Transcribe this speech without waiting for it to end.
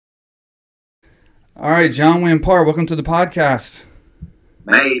All right, John Wayne Parr, welcome to the podcast.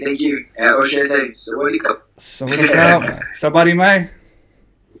 May, thank you. Sawadee Sabadi May.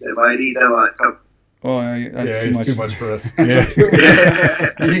 Sawadee Dalat. Oh, that's too much for us.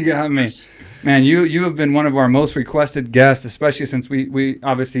 You got me. Man, you have been one of our most requested guests, especially since we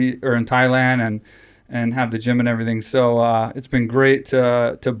obviously are in Thailand and have the gym and everything. So it's been great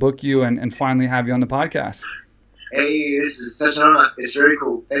to book you and finally have you on the podcast. Hey, this is such an honor. It's very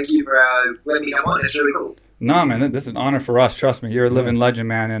cool. Thank you for letting me come on. It's really cool. No, man, this is an honor for us. Trust me, you're a living legend,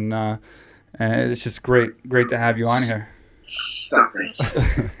 man, and it's just great to have you on here. Stop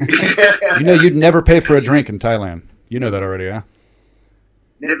it. You know, you'd never pay for a drink in Thailand. You know that already, huh?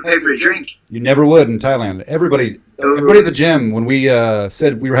 Never pay for a drink. You never would in Thailand. Everybody at the gym, when we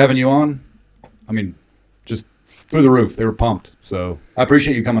said we were having you on, I mean, just through the roof. They were pumped. So I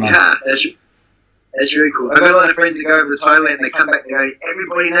appreciate you coming on. Yeah, that's really cool. I've got a lot of friends that go over to Thailand. They come back. They go,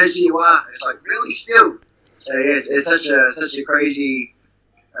 everybody knows who you are. It's like, really, still. So yeah, it's such a crazy.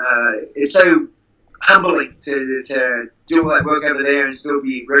 It's so humbling to do all that work over there and still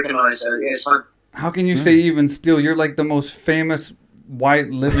be recognized. So yeah, it's fun. How can you say even still? You're like the most famous white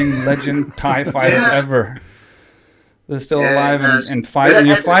living legend Thai fighter ever. They're still alive and fighting. And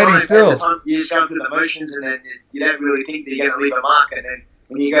you're fighting still. At the time, you're just going through the motions, and then you don't really think that you're going to leave a mark. And then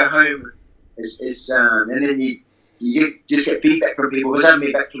when you go home, and then you just get feedback from people. Because I haven't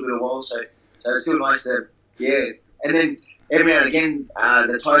been back for a little while, so it's still nice to And then every now and again,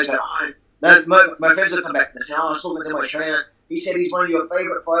 the Thais go, my friends will come back and they say, I was talking to my trainer. He said he's one of your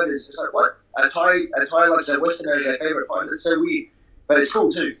favorite fighters. It's like, what? A Thai like a Westerner is their favorite fighter. It's so weird, but it's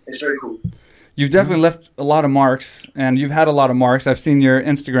cool too. It's very cool. You've definitely left a lot of marks, and you've had a lot of marks. I've seen your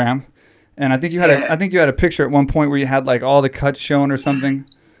Instagram, and I think you had a picture at one point where you had like all the cuts shown or something.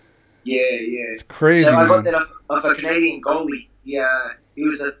 Yeah. It's crazy. So I got that off a Canadian goalie. Yeah, he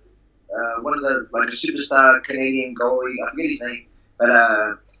was one of the a superstar Canadian goalie. I forget his name, but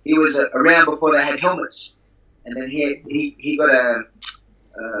he was around before they had helmets, and then he got a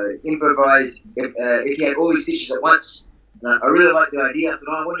improvised if he had all his stitches at once. And I really liked the idea. I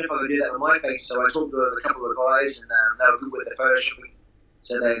thought, I wonder if I could do that with my face. So I talked to a couple of guys, and they were good with the photoshopping.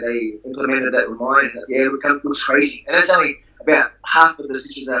 So they implemented that with mine. And, yeah, it looks crazy. And that's only about half of the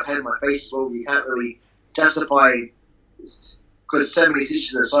stitches that I've had in my face as well. You can't really justify because so many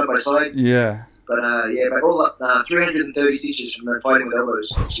stitches are side by side. Yeah. But but all up 330 stitches from the fighting with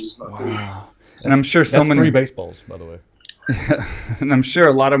elbows, which is not cool. And I'm sure that's 3 baseballs, by the way. And I'm sure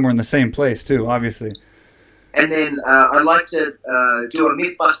a lot of them were in the same place too, obviously. And then I like to do a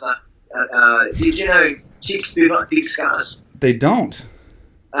Mythbuster. Did you know chicks do not dig scars? They don't.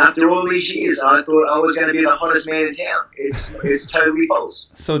 After all these years, I thought I was going to be the hottest man in town. It's totally false.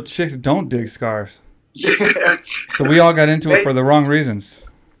 So chicks don't dig scars. So we all got into it for the wrong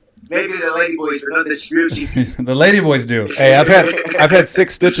reasons. Maybe the lady boys, but not the real chicks. The lady boys do. Hey, I've had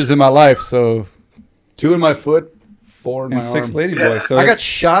 6 stitches in my life, so 2 in my foot, 4 in my arm. 6 lady boys. So I got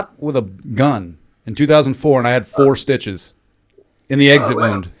shot with a gun in 2004, and I had 4 stitches in the exit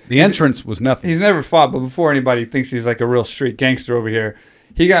wound. The entrance was nothing. He's never fought, but before anybody thinks he's like a real street gangster over here,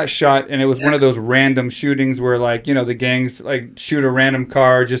 he got shot, and it was one of those random shootings where, like, you know, the gangs like shoot a random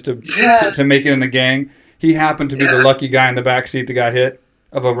car just to make it in the gang. He happened to be the lucky guy in the backseat that got hit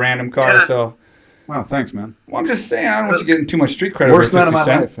of a random car. So, wow, thanks, man. Well, I'm just saying, I don't want you getting too much street credit. Worst man of my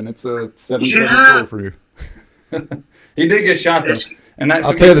life, and it's a 7-7 for you. He did get shot though. And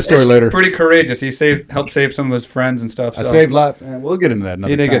I'll tell you the story later. Pretty courageous. He helped save some of his friends and stuff. So. I saved life. We'll get into that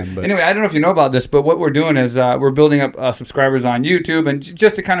another time. But. Anyway, I don't know if you know about this, but what we're doing is we're building up subscribers on YouTube, and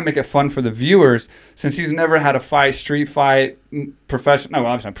just to kind of make it fun for the viewers, since he's never had a fight, street fight, professional, no,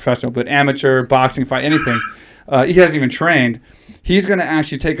 obviously not professional, but amateur, boxing fight, anything. He hasn't even trained. He's going to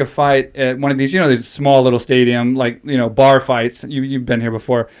actually take a fight at one of these, these small little stadium, like, bar fights. You've been here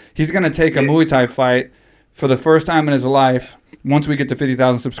before. He's going to take a Muay Thai fight for the first time in his life once we get to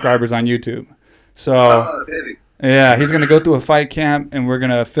 50,000 subscribers on YouTube. So, yeah, he's going to go through a fight camp, and we're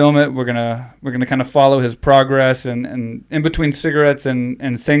going to film it. We're going to kind of follow his progress, and in between cigarettes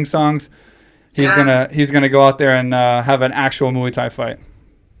and sing songs, he's going to go out there and have an actual Muay Thai fight.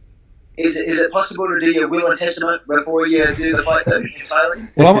 Is it possible to do your will and testament before you do the fight, though, entirely?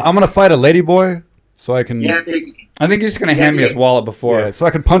 Well, I'm going to fight a lady boy so I can... I think he's just going to hand me his wallet before. Yeah, so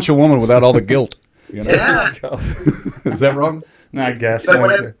I can punch a woman without all the guilt. Yeah. Is that wrong? No, I guess. But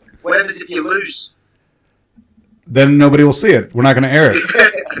what happens if you lose? Then nobody will see it. We're not going to air it.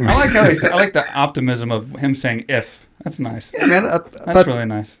 I like the optimism of him saying "if." That's nice. Yeah, man, that's really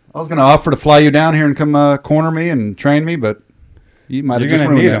nice. I was going to offer to fly you down here and come corner me and train me, but you might have just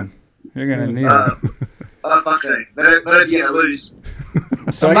ruined him. You're going to need him. Oh, fuck no. Not if you're going to lose.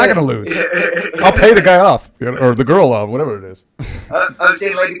 So I'm not going to lose. I'll pay the guy off, or the girl off, whatever it is. I've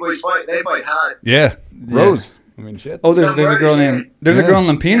seen lady boys fight. They fight hard. Yeah. Rose. I mean, shit. Oh, there's a girl named a girl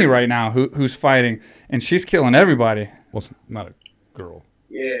in Lumpini Yeah. right now who's fighting, and she's killing everybody. Well, it's not a girl.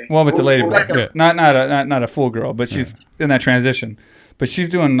 Yeah. Well, it's a lady boy, back up. Yeah. not a full girl, but she's in that transition. But she's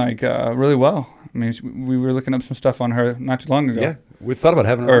doing like really well. I mean, we were looking up some stuff on her not too long ago. Yeah. We thought about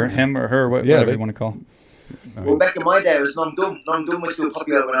having Or her. him or her, Yeah, whatever they- you want to call. Well, back in my day, it was Nom Dum. Nom Dum was still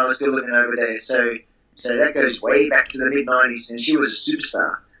popular when I was still living over there. So that goes way back to the mid '90s, and she was a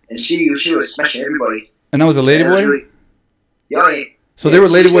superstar, and she was smashing everybody. And that was a lady So that was boy. really- yeah. So they were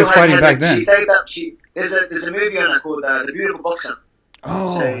she lady still boys had- fighting had, back like, then. She saved up. There's a movie on it called The Beautiful Boxer.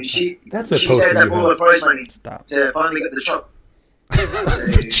 Oh, So she that's a she poster saved up you all have. the prize money stop. to finally get the chop.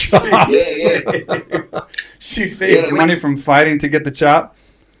 chop. Yeah. She saved Yeah, money from fighting to get the chop.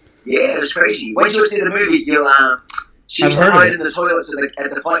 Yeah, it was crazy. When you see the movie, you'll she used I've to heard of hide it. in the toilets at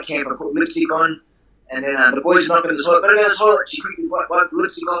the fight camp and put lipstick on, and then the boys knock on the toilet. Gotta go to the toilet. She quickly wipe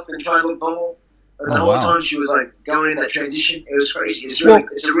lipstick off and try and look normal. And the Oh, whole wow. time she was like going in that transition. It was crazy. It's Well-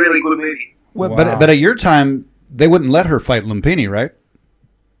 a really good movie. Well, Wow. but at your time, they wouldn't let her fight Lumpini, right?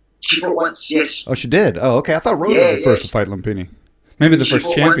 She fought once, yes. Oh, she did. Oh, okay. I thought Rose Yeah, was the first yeah. to fight Lumpini. Maybe the She first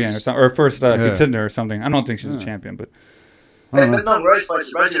fought champion once. or something, or first Yeah. contender or something. I don't think she's Yeah. a champion, but But non Rose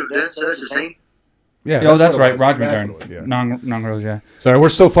fights Roger Dern, so that's the same. Yeah. oh, that's what it right, was. Roger That's Dern, what it was, yeah. non Rose, yeah. Sorry, we're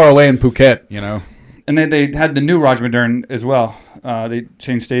so far away in Phuket, you know. And they had the new Roger Dern as well. They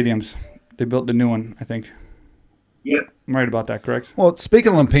changed stadiums. They built the new one, I think. Yep. I'm right about that, correct? Well,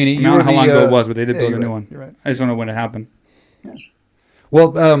 speaking of Lumpini, I you don't were know how the, long ago it was, but they did yeah, build a you're new right, one. You're right. I just don't know when it happened. Well,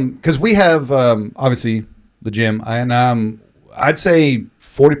 because we have obviously the gym, and I'd say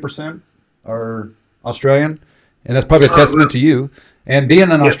 40% are Australian, and that's probably a testament to you. And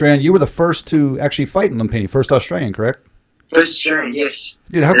being an Australian, you were the first to actually fight in Lumpini, first Australian, correct? First Australian, yes.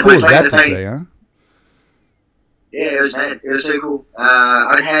 Dude, how Yeah, cool my is that to favourite say, huh? Yeah, it was mad. It was so cool.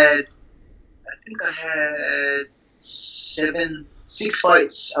 I think I had 6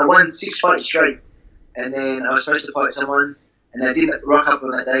 fights. I won 6 fights straight, and then I was supposed to fight someone, and they didn't rock up on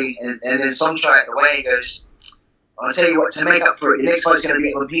that day. And then Songchai at the weigh-in goes, "I'll tell you what, to make up for it, your next fight's going to be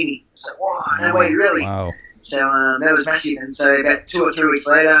at Lumpini." It's like, "Whoa, no way, really?" Wow. So that was massive. And so about 2 or 3 weeks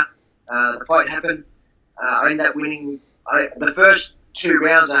later, the fight happened. I ended up winning. The first 2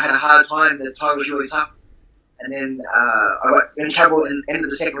 rounds, I had a hard time. The tie was really tough. And then I got in trouble in the end of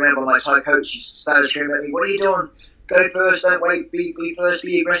the second round by my Thai coach. He started screaming at me, "What are you doing? Go first, don't wait, be first,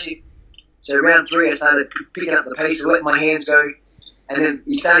 be aggressive." So round 3, I started picking up the pace and letting my hands go. And then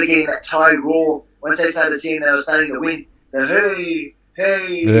he started getting that Thai roar. Once they started seeing that I was starting to win, the hey,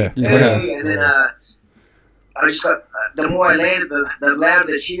 Yeah. hey. And then I just got, the more I landed, the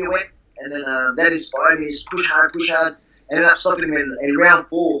louder the cheer went. And then that inspired me to just push hard. Ended up stopping him in round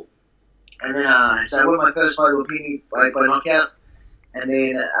 4. And then, so I won my first fight with Lumpini by knockout. And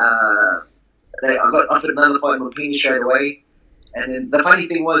then I got offered another fight with Lumpini straight away. And then the funny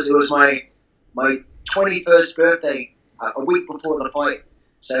thing was, it was my 21st birthday, a week before the fight.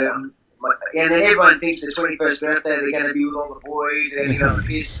 So, and then everyone thinks the 21st birthday, they're going to be with all the boys, they're going to get on the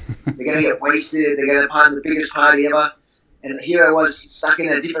piss, they're going to get wasted, they're going to plan the biggest party ever. And here I was, stuck in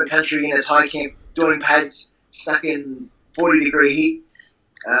a different country in a Thai camp, doing pads, stuck in 40-degree heat.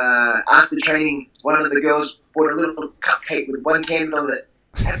 After training, one of the girls bought a little cupcake with one candle on it.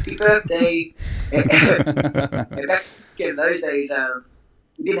 Happy birthday! And back in those days,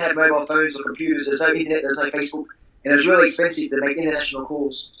 we didn't have mobile phones or computers. There's no internet. There's no Facebook, and it was really expensive to make international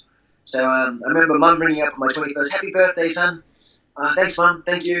calls. So I remember Mum ringing up on my 21st. "Happy birthday, son! Thanks, Mum.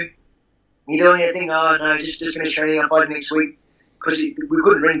 Thank you. You doing anything?" "Oh no, just finished training. I'm fighting next week." Because we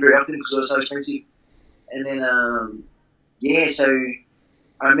couldn't ring very often because it was so expensive. And then so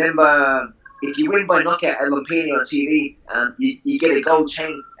I remember, if you win by knockout at Lumpini on TV, you get a gold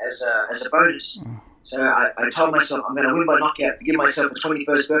chain as a bonus. So I told myself I'm going to win by knockout to give myself a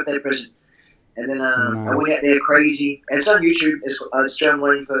 21st birthday present. And then I went out there crazy. And it's on YouTube. It's John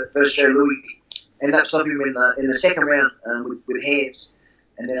Wayne versus Joe Louis. Ended up stopping him in the second round with hands.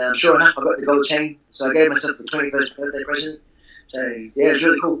 And then sure enough, I got the gold chain. So I gave myself the 21st birthday present. So yeah, it was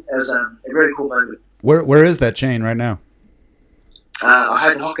really cool. It was a very cool moment. Where is that chain right now? I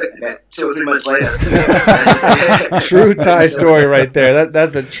had to hock it about 2 or 3 months later. True Thai story right there.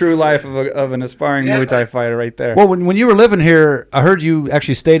 That's a true life of an aspiring Muay Thai fighter right there. Well, when you were living here, I heard you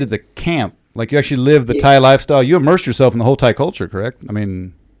actually stayed at the camp. Like you actually lived the Thai lifestyle. You immersed yourself in the whole Thai culture, correct? I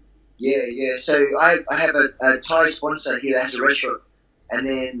mean, Yeah. So I have a Thai sponsor here that has a restaurant, and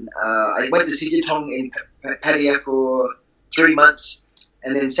then I went to Sigatong in Pattaya for 3 months,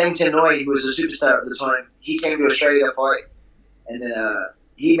 And then Sang Tenoi, who was a superstar at the time, he came to Australia to fight. And then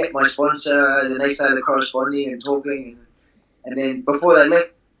he met my sponsor. And then they started corresponding and talking. And then before they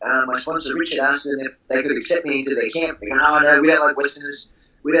left, my sponsor Richard asked them if they could accept me into their camp. They go, "Oh no, we don't like Westerners.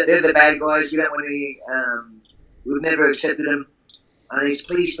 They're the bad guys. We don't want any. We've never accepted them." And he said,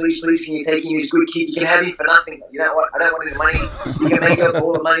 "Please, can you take him? He's a good kid. You can have him for nothing. You know what? I don't want any money. You can make up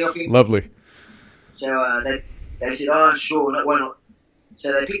all the money off him." Lovely. So they said, "Oh, sure, why not?"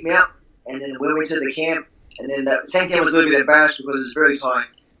 So they picked me up, and then we went to the camp. And then the same camp was a little bit embarrassed because it was very tight.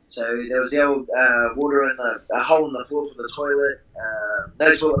 So there was the old water in a hole in the floor for the toilet,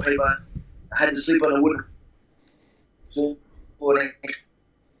 no toilet paper. I had to sleep on a wooden floor next.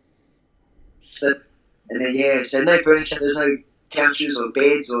 And then, so no furniture, there's no couches or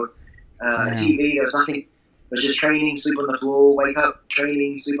beds or TV, there was nothing. It was just training, sleep on the floor, wake up,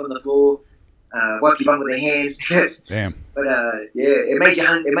 training, sleep on the floor, wipe your bum with a hand. Damn. But it made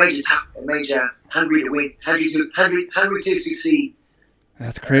you tough. It made you hungry to win, hungry to succeed.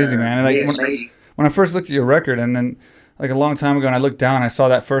 That's crazy, man. Like, it's amazing. When I first looked at your record, and then like a long time ago, and I looked down, I saw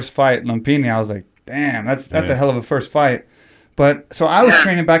that first fight, Lumpini. I was like, damn, that's a hell of a first fight. But so I was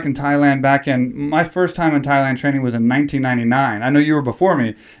training back in Thailand. My first time in Thailand training was in 1999. I know you were before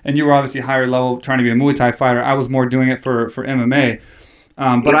me, and you were obviously higher level, trying to be a Muay Thai fighter. I was more doing it for MMA.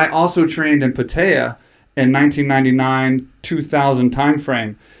 But I also trained in Pattaya in 1999, 2000 time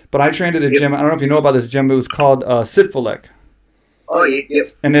frame. But I trained at a gym. I don't know if you know about this gym. It was called Sitphulik. Oh, yeah.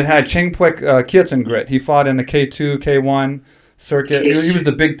 And it had Chengpwek Kietsengrit. He fought in the K2, K1 circuit. Yes. He was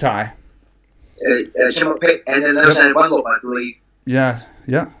the big Thai. And then there was one lot, I believe. Yeah.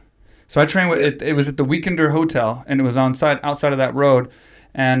 So I trained with it. It was at the Weekender Hotel, and it was outside of that road.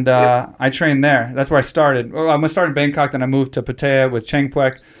 And I trained there. That's where I started. Well, I started in Bangkok, then I moved to Pattaya with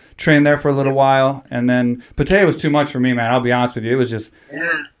Chengpwek. Trained there for a little while, and then Pattaya was too much for me, man. I'll be honest with you.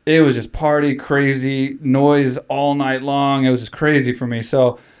 It was just party, crazy, noise all night long. It was just crazy for me.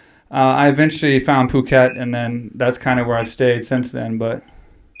 So I eventually found Phuket, and then that's kind of where I've stayed since then. But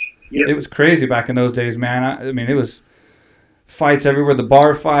it was crazy back in those days, man. I mean, it was fights everywhere, the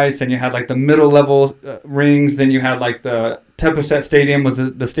bar fights, and you had like the middle level rings. Then you had like the Tepaset Stadium was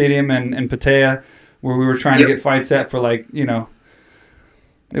the stadium in Pattaya where we were trying to get fights at for like,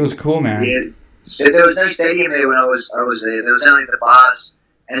 it was cool, man. Yeah, there was no stadium there when I was there. There was only the bars,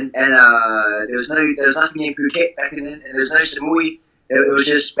 and there was nothing in Phuket back then, and there was no Samui. It was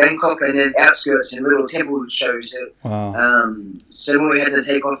just Bangkok and then outskirts and little temple shows. Wow. Samui had to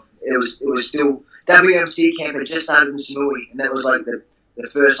take off. It was still WMC camp had just started in Samui, and that was like the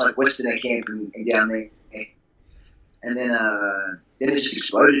first like Westerner camp and down there. And then it just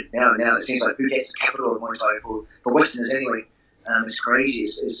exploded. Now it seems like Phuket's the capital of Muay Thai for Westerners anyway. It's crazy.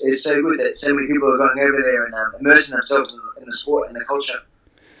 It's so good that so many people are going over there and immersing themselves in the sport and the culture.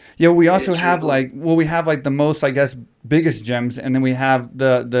 Yeah, we also have we have like the most, I guess, biggest gyms, and then we have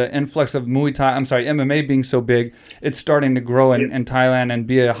the influx of MMA being so big, it's starting to grow in Thailand and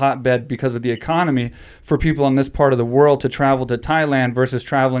be a hotbed because of the economy for people in this part of the world to travel to Thailand versus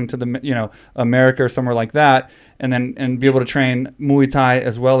traveling to America or somewhere like that, and be able to train Muay Thai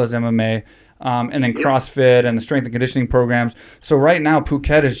as well as MMA. And then CrossFit and the strength and conditioning programs. So right now,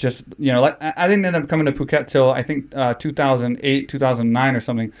 Phuket is just, I didn't end up coming to Phuket till I think 2008, 2009 or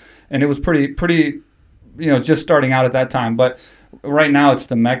something. And it was pretty, just starting out at that time. But right now it's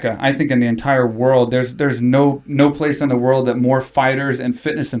the Mecca. I think in the entire world, there's no place in the world that more fighters and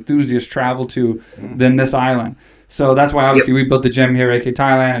fitness enthusiasts travel to than this island. So that's why obviously we built the gym here, AK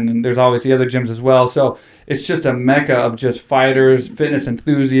Thailand, and then there's always the other gyms as well. So it's just a mecca of just fighters, fitness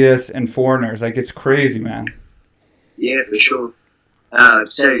enthusiasts, and foreigners. Like, it's crazy, man. Yeah, for sure.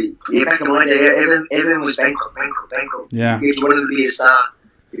 So back in my day, everyone was Bangkok. Yeah. You wanted to be a star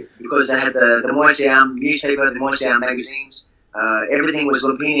because they had the Muay Siam newspaper, the Muay Siam magazines. Everything was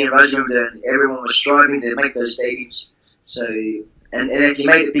Lumpini and Rajamundra. Everyone was striving to make those stadiums. So, and if you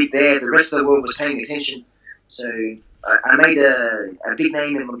made it big there, the rest of the world was paying attention. So I made a big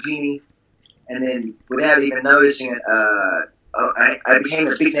name in Lumpini, and then without even noticing it, I became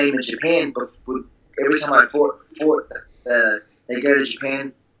a big name in Japan. But every time I fought, they go to Japan,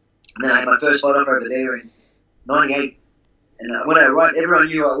 and then I had my first fight off over there in '98. And when I arrived, everyone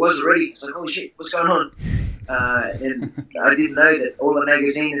knew who I was already. It's like, holy shit, what's going on? And I didn't know that all the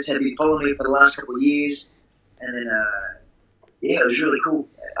magazines had been following me for the last couple of years, and then it was really cool.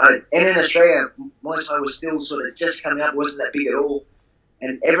 And in Australia, Muay Thai was still sort of just coming up. It wasn't that big at all.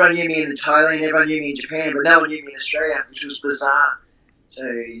 And everyone knew me in Thailand, everyone knew me in Japan, but no one knew me in Australia, which was bizarre. So,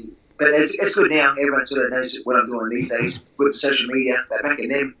 but it's good now. Everyone sort of knows what I'm doing these days with social media. But back in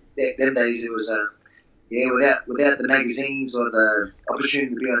them days, it was without the magazines or the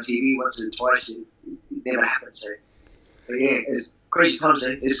opportunity to be on TV once or twice, it never happened. So, but yeah, it's crazy times.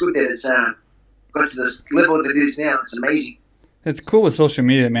 It's good that it's got to this level that it is now. It's amazing. It's cool with social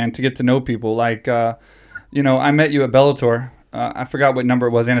media, man, to get to know people. Like, I met you at Bellator. I forgot what number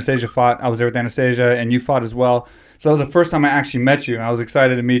it was. Anastasia fought. I was there with Anastasia, and you fought as well. So that was the first time I actually met you. I was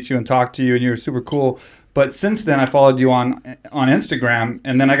excited to meet you and talk to you, and you were super cool. But since then, I followed you on Instagram,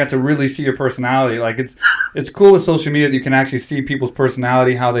 and then I got to really see your personality. Like, it's cool with social media that you can actually see people's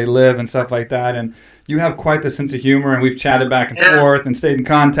personality, how they live, and stuff like that. And you have quite the sense of humor, and we've chatted back and forth and stayed in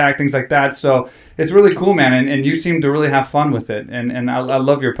contact, things like that. So it's really cool, man. And you seem to really have fun with it. And I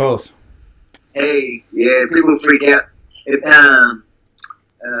love your posts. Hey, yeah, people freak out.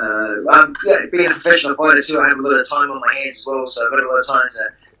 I've been a professional fighter too. I have a lot of time on my hands as well, so I've got a lot of time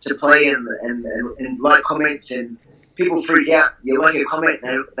to play and like comments, and people freak out. You like a comment,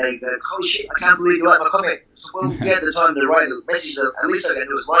 they go, "Holy shit, I can't believe you like my comment." So, well, you had the time to write a message. At least I can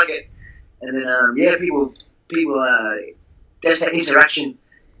do is like it, and then people, that's that interaction.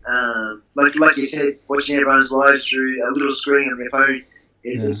 Like you said, watching everyone's lives through a little screen on their phone.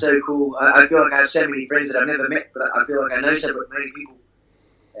 It's so cool. I feel like I have so many friends that I've never met, but I feel like I know so many people.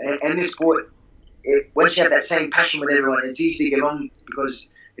 And this sport, once you have that same passion with everyone, it's easy to get along because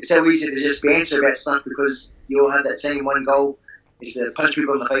it's so easy to just banter about stuff because you all have that same one goal, is to punch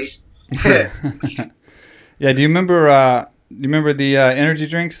people in the face. Yeah, do you remember the energy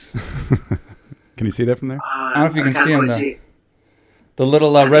drinks? Can you see that from there? I don't know if you can see them. The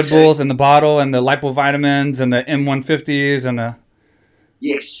little Red Bulls in the bottle, and the lipovitamins, and the M150s, and the...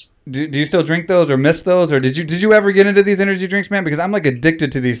 Yes. Do you still drink those or miss those, or did you ever get into these energy drinks, man? Because I'm like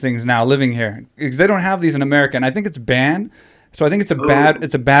addicted to these things now, living here, because they don't have these in America, and I think it's banned. So I think it's a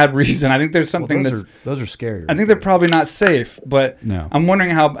bad reason. I think there's something those are scary. I think they're probably not safe, but no. I'm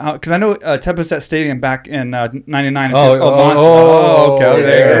wondering how because I know Tepesset Stadium back in '99. Oh, okay,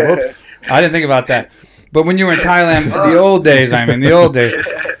 there you go. Whoops, I didn't think about that. But when you were in Thailand, the old days.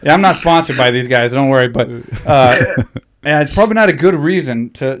 Yeah, I'm not sponsored by these guys. Don't worry, but. Yeah, it's probably not a good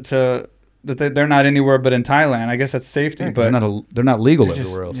reason to that they're not anywhere but in Thailand. I guess that's safety, but they're not legal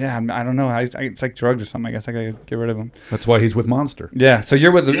everywhere else. Yeah, I don't know. It's like drugs or something. I guess I gotta get rid of them. That's why he's with Monster. Yeah, so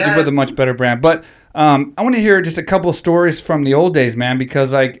you're with a much better brand. But I want to hear just a couple stories from the old days, man,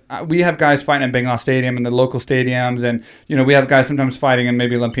 because like we have guys fighting at Bengal Stadium and the local stadiums, and we have guys sometimes fighting in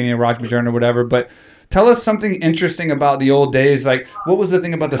maybe Lumpini or Rajbajan or whatever, but. Tell us something interesting about the old days. Like, what was the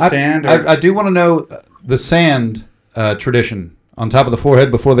thing about the sand? I do want to know the sand tradition on top of the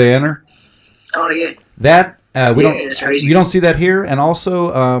forehead before they enter. Oh yeah. That you don't see that here. And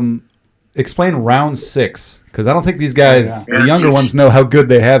also, explain round 6 because I don't think these guys, the younger ones, know how good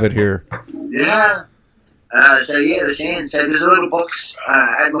they have it here. Yeah. The sand. So there's a little box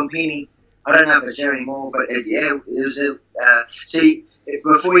at Lumpini. I don't know if it's there anymore, but it was see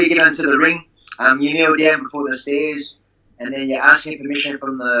before you get onto the ring. You kneel down before the stairs, and then you're asking permission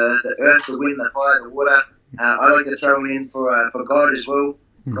from the earth, the wind, the fire, the water. I like to throw in for God as well.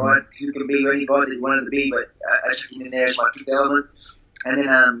 Mm-hmm. God, who can be any God that you wanted to be, but I took him in there as my fifth element. And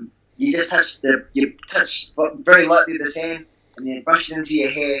then you just touch very lightly the sand, and then brush it into your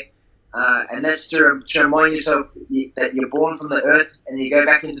hair. And that's to remind yourself that you're born from the earth, and you go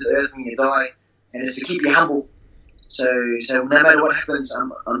back into the earth when you die. And it's to keep you humble. So no matter what happens,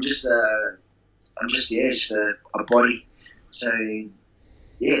 I'm just a body. So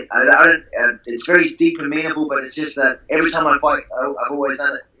yeah, I don't. It's very deep and meaningful, but it's just that every time I fight, I've always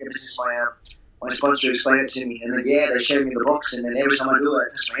done it ever since my sponsor explained it to me, and then they showed me the box, and then every time I do it, I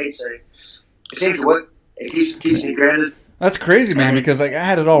touch my head. So it seems to work. It keeps me grounded. That's crazy, man. Because like I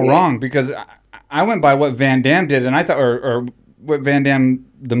had it all wrong because I went by what Van Damme did, and I thought or what Van Damme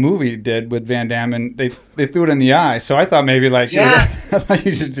the movie did with Van Damme, and they threw it in the eye. So I thought maybe like I thought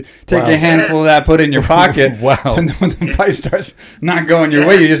you should take a handful of that, put it in your pocket. Wow! And then when the fight starts not going your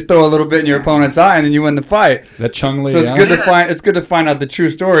way, you just throw a little bit in your opponent's eye, and then you win the fight. That Chung Li. So it's good to find out the true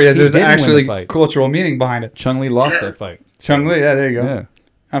story, as there's actually cultural meaning behind it. Chung Li lost that fight. Chung Li, yeah, there you go. Yeah.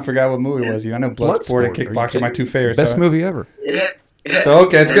 I forgot what movie it was. I know Bloodsport and Kickboxer are my two favorites. Best movie ever. Yeah. So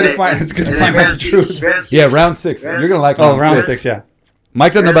okay, it's good to find out the truth. Yeah, round 6. You're gonna like round 6. Yeah.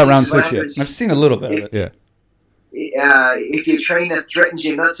 Mike doesn't know about round 6 yet. I've seen a little bit of it. Yeah. If your trainer threatens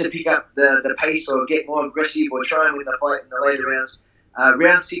you not to pick up the pace or get more aggressive or try and win the fight in the later rounds,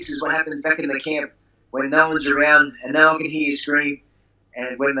 round 6 is what happens back in the camp when no one's around and no one can hear you scream,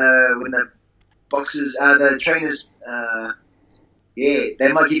 and when the boxers, the trainers, they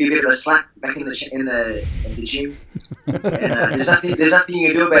might give you a bit of a slap back in the gym. And there's nothing you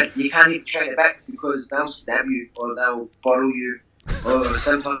can do about it. You can't hit the trainer back because they'll stab you or they'll bottle you. or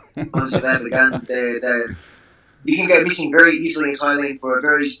sometimes if they have a gun, you can go missing very easily in Thailand for a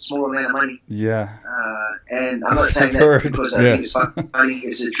very small amount of money. Yeah. And I'm not saying I've that heard, because I yeah. think it's funny.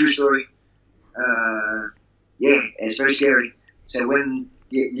 It's a true story. Yeah, it's very scary. So when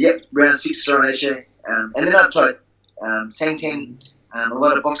you get around 6 Coronation, and then I've tried Sangten, a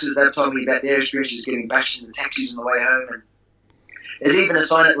lot of boxers, they've told me about their experiences getting bashed in the taxis on the way home. And there's even a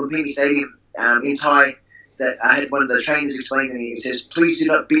sign at Lumpini Stadium in Thai that I had one of the trainers explain to me. It says, "Please do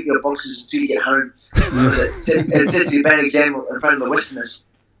not beat your boxers until you get home." It sets a bad example in front of the Westerners.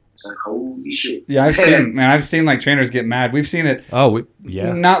 It's like, holy shit. Yeah, I've seen like trainers get mad. We've seen it. Oh,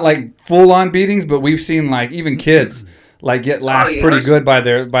 yeah. Not like full on beatings, but we've seen like even kids like get lashed pretty good by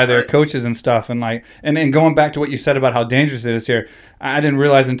their coaches and stuff. And like and going back to what you said about how dangerous it is here, I didn't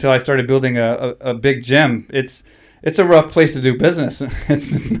realize until I started building a big gym. It's a rough place to do business.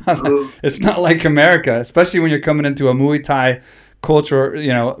 It's not like America, especially when you're coming into a Muay Thai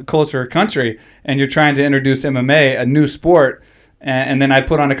culture country, and you're trying to introduce MMA, a new sport. And then I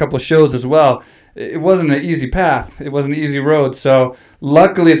put on a couple of shows as well. It wasn't an easy path. It wasn't an easy road. So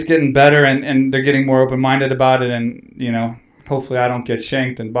luckily it's getting better, and they're getting more open-minded about it. And, hopefully I don't get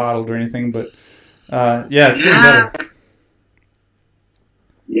shanked and bottled or anything. But, yeah, it's getting better.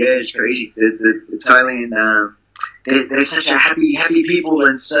 Yeah, it's crazy. The Thailand, they're such a happy people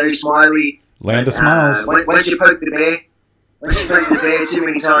and so smiley. Land of smiles. Once you poke the bear too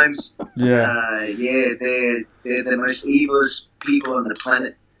many times, they're the most evilest people on the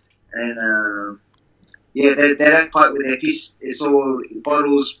planet, and they don't fight with their fists. It's all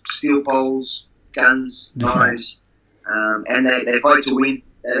bottles, steel poles, guns, knives, and they fight to win.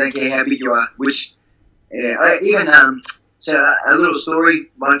 They don't care how big you are. So a little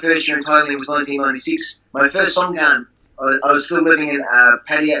story. My first year in Thailand was 1996. My first Songkran, I was still living in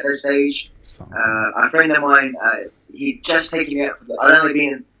Patti at that stage. A friend of mine, he'd just taken me out.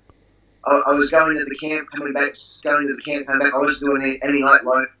 I was going to the camp, coming back. I wasn't doing any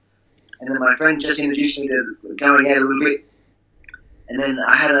nightlife. And then my friend just introduced me to going out a little bit. And then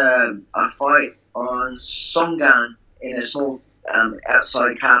I had a fight on Songkran in a small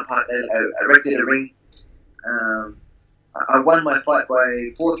outside car park. I erected a ring. I won my fight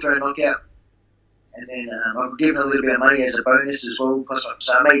by 4th round knockout. And then I was given a little bit of money as a bonus as well.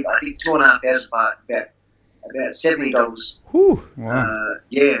 So I made, I think, $2,500 about $70. Whew, wow.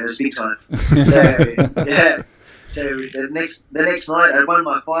 Yeah, it was big time. So yeah. So the next night I won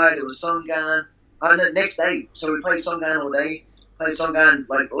my fight. It was Songkran. The next day, so we played Songkran all day. Played Songkran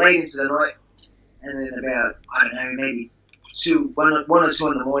like late into the night, and then about maybe 1 or 2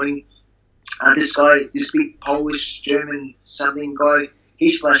 in the morning. This big Polish German something guy, he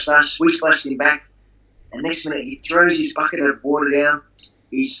splashed us. We splashed him back. And next minute, he throws his bucket of water down.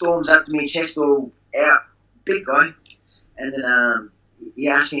 He storms up to me, chest all out, big guy. And then he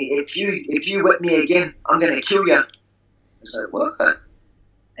asked me, if you wet me again, I'm going to kill you. I was like, what?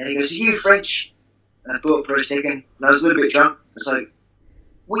 And he goes, are you French? And I thought for a second, and I was a little bit drunk. It's like,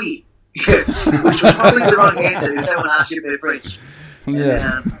 oui. Which was probably the wrong answer if someone asked you if they're French. And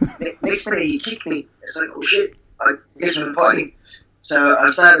then next minute, he kicked me. It's like, oh shit, I guess we're fighting. So I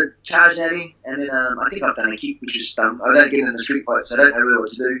started charging at him, and then I think I've done a kick, which is dumb. I don't get in a street fight, so I don't know really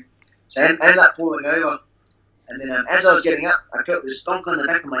what to do. So I ended up falling over. And then as I was getting up, I felt this stonk on the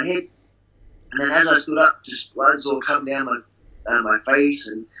back of my head. And then as I stood up, just blood's all coming down my face.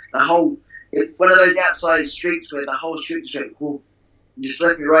 And one of those outside streets where the whole street was like, whoa, and just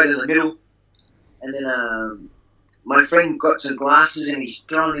left me right in the middle. And then my friend got some glasses, and he's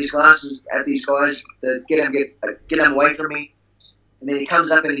throwing these glasses at these guys to get them away from me. And then he comes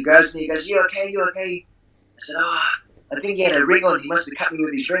up and he grabs me. He goes, you okay? I said, I think he had a ring on. He must have cut me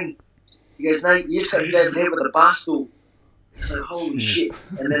with his ring. He goes, no, you just got hit over there with a bar stool. I said, holy shit.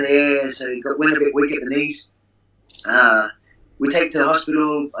 And then, so he went a bit weak at the knees. We take to the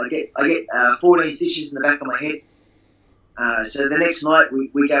hospital. I get 14 stitches in the back of my head. So the next night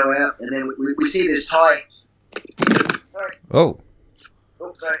we go out, and then we see this Thai. Sorry. Oh,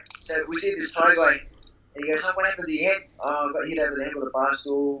 sorry. So we see this Thai guy. And he goes, what happened to your head? I got hit over the head with a bar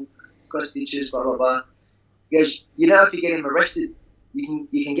stool, got stitches, blah, blah, blah. He goes, if you get him arrested, you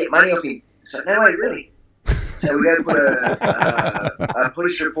can get money off him. I said, no way, really? So we go to put a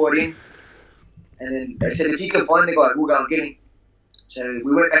police report in, and then they said, if you can find the guy, we'll go and get him. So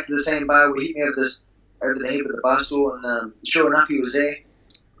we went back to the same bar, we hit me over the head with the bar stool, and sure enough, he was there.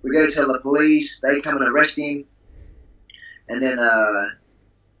 We go tell the police, they come and arrest him, and then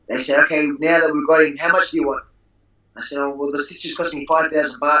they said, okay, now that we've got him, how much do you want? I said, well, the stitches cost me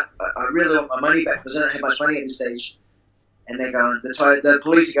 5,000 baht. I really want my money back because I don't have much money at this stage. And they're going, the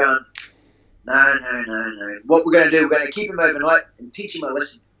police are going, No. What we're going to do, we're going to keep him overnight and teach him a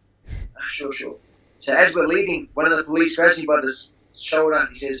lesson. Sure. So as we're leaving, one of the police grabs me by the shoulder and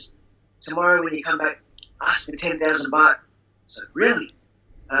he says, tomorrow when you come back, ask for 10,000 baht. So, really?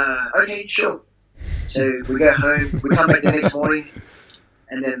 Okay, sure. So we go home, we come back the next morning,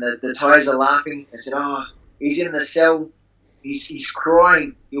 and then the Thais are laughing. They said, oh, he's in the cell, he's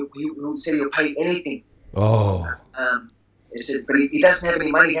crying, he'll say he'll pay anything. Oh. They said, but he doesn't have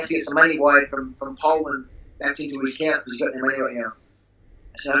any money, he has to get some money wired from Poland back into his account because he's got no money right now.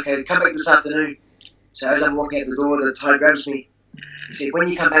 I said, okay, come back this afternoon. So as I'm walking out the door, the Thai grabs me. He said, when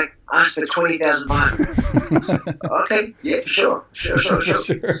you come back, ask for 20,000 baht. I said, okay, yeah, sure.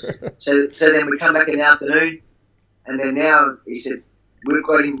 So then we come back in the afternoon, and then now he said,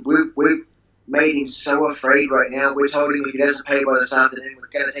 we've made him so afraid right now. We told him if he doesn't pay by this afternoon, we're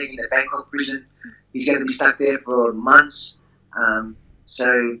going to take him to Bangkok prison. He's going to be stuck there for months.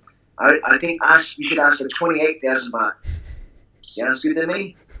 So I think you should ask for 28,000 baht. Sounds good to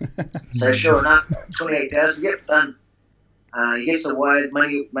me. So sure enough, 28,000. Yep, done. He gets the wide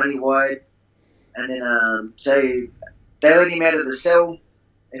money wide, and then so they let him out of the cell.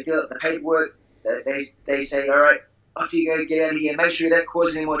 They fill out the paperwork. They say, all right, off you go, get out of here. Make sure you don't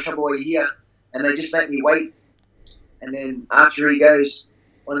cause any more trouble while you're here. And they just make me wait. And then after he goes,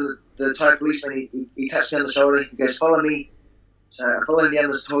 one of the Thai policemen, he touched me on the shoulder. He goes, follow me. So I follow him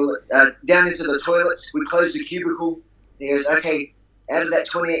down this toilet, down into the toilets. We close the cubicle. And he goes, okay, out of that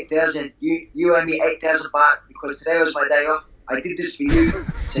 28,000, you owe me 8,000 baht because today was my day off. I did this for you,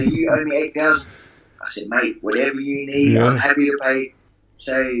 so you owe me 8,000. I said, mate, whatever you need, I'm happy to pay.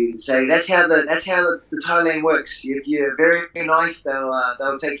 So that's how the Thailand works. If you're very nice,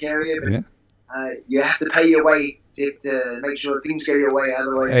 they'll take care of you. But you have to pay your way to make sure things go your way.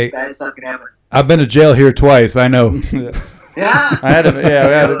 Otherwise, bad stuff can happen. I've been to jail here twice. I know. Yeah, I had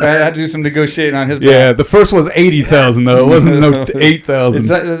to do some negotiating on his behalf. Yeah, the first was 80,000 though. It wasn't 8,000.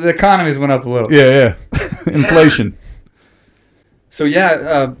 The economies went up a little. Yeah. Inflation. So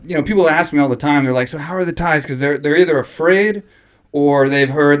people ask me all the time. They're like, "So how are the Thais?" Because they're either afraid or they've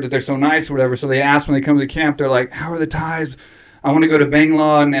heard that they're so nice or whatever. So they ask when they come to the camp. They're like, "How are the Thais? I want to go to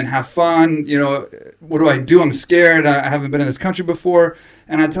Bangla and have fun. What do I do? I'm scared. I haven't been in this country before."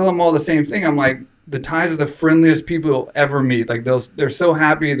 And I tell them all the same thing. I'm like, the Thais are the friendliest people you'll ever meet. Like they're so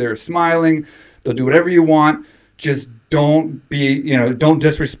happy. They're smiling. They'll do whatever you want. Just don't don't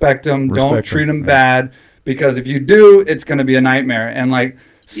disrespect them. Don't treat them bad. Because if you do, it's going to be a nightmare. And like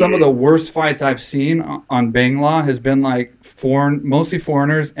some of the worst fights I've seen on Bangla has been like mostly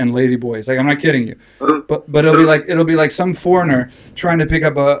foreigners and ladyboys. Like I'm not kidding you, but it'll be like some foreigner trying to pick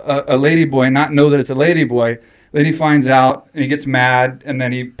up a ladyboy, not know that it's a ladyboy. Then he finds out and he gets mad and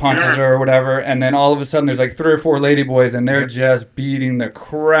then he punches her or whatever. And then all of a sudden there's like 3 or 4 ladyboys and they're just beating the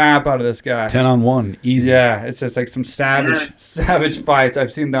crap out of this guy. 10 on 1, easy. Yeah, it's just like some savage fights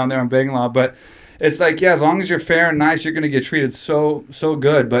I've seen down there on Bangla, but. It's like, as long as you're fair and nice, you're going to get treated so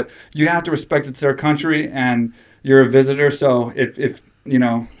good. But you have to respect it's their country and you're a visitor. So if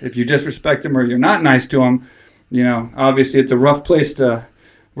you disrespect them or you're not nice to them, obviously it's a rough place to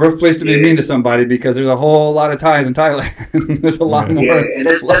be mean to somebody because there's a whole lot of Thais in Thailand. There's a lot more. Yeah, and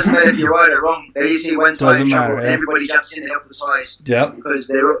it doesn't matter if you're right or wrong. They see one Thai in trouble and everybody jumps in to help the Thais. Yep. Because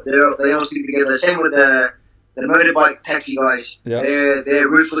they all stick together. Same with the motorbike taxi guys. Yep. They're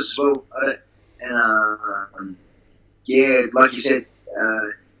ruthless as well. And like you said,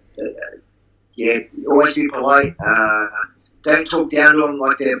 always be polite. Don't talk down to them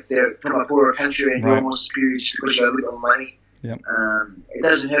like they're from a poorer country and you're more superior just because you have a little money. Yep. It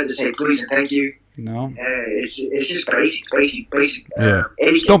doesn't hurt to say please and thank you. No. It's just basic. Yeah.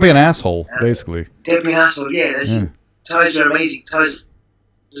 Just don't be an asshole, basically. Don't be an asshole. Yeah. Thais are amazing. Thais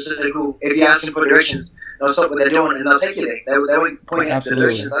are so cool. If you ask them for directions, they'll stop what they're doing and they'll take you there. They won't point out the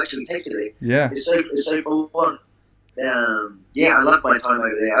directions. They'll actually take you there. Yeah. It's so full of fun. I love my time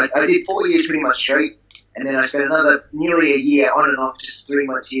over there. I did 4 years pretty much straight, and then I spent another nearly a year on and off, just 3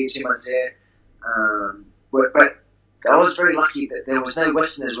 months here, 2 months there. But I was very lucky that there was no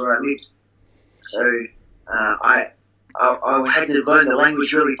Westerners where I lived, so I had to learn the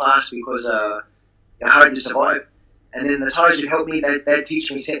language really fast because it's hard to survive. And then the Thais would help me. They'd teach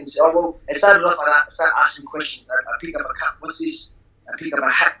me sentences. Oh, well, it started off, I started asking questions. I pick up a cup. What's this? I pick up a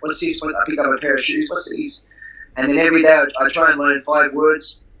hat. What's this? I pick up a pair of shoes. What's these? And then every day I try and learn 5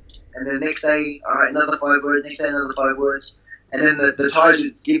 words. And then the next day, all right, another 5 words. Next day, another 5 words. And then the Thais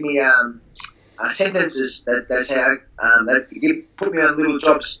would give me sentences that say, put me on little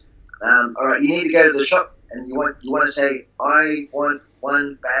jobs. All right, you need to go to the shop and you want to say, I want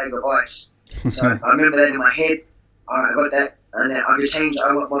 1 bag of ice. So I remember that in my head. All right, I got that. and then I could change.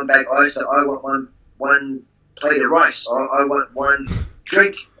 I want one bag of ice. So I want one plate of rice. Or I want one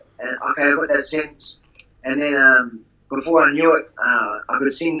drink. And okay, I got that sentence. And then before I knew it, I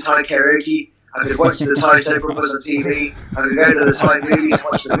could sing Thai karaoke. I could watch the Thai soap operas on TV. I could go to the Thai movies,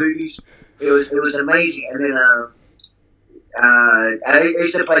 watch the movies. It was amazing. And then I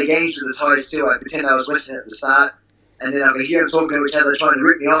used to play games with the Thais too. I pretend I was Western at the start, and then I could hear them talking to each other, trying to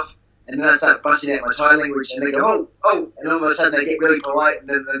rip me off. And then I start busting out my Thai language, and they go, oh, and all of a sudden they get really polite, and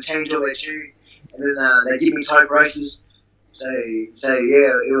then they change all their tune, and then they give me Thai prices. So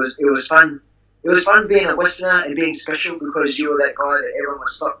yeah, it was fun. It was fun being a Westerner and being special because you were that guy that everyone would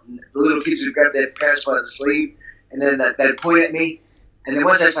stop, and the little kids would grab their parents by the sleeve, and then they'd point at me, and then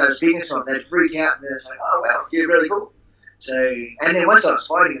once I started speaking to them, they'd freak out, and then it's like, oh wow, you're really cool. So, and then once I was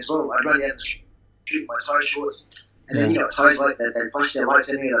fighting as well, I'd run down the street with my Thai shorts, and then Thais like that, they'd flash their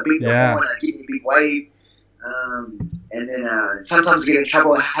lights at me, they'd beat the horn, they'd give me a big wave, and then sometimes I get in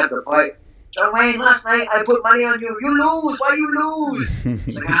trouble, I have the fight. John Wayne, last night I put money on you. You lose. Why you lose?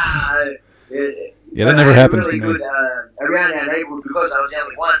 It's like yeah, that never happens really to me. Good, around our neighborhood because I was the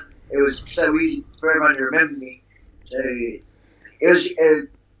only one. It was so easy for everyone to remember me. So it was.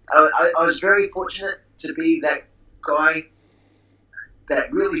 I was very fortunate to be that guy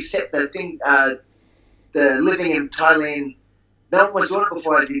that really set the thing. The living in Thailand. No one was doing it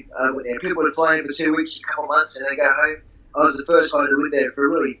before I did. Went there. People would fly in for 2 weeks, a couple of months, and then go home. I was the first guy to live there for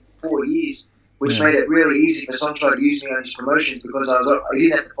really 4 years, which made it really easy for Songchai to use me on his promotions because I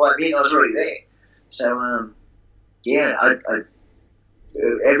didn't have to fly me in, I was already there. So, I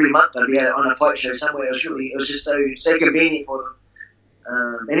every month I'd be on a fight show somewhere. It was just so convenient for them.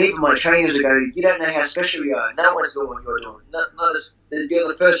 And even my trainers would go, you don't know how special you are. No one's doing what you're doing. You're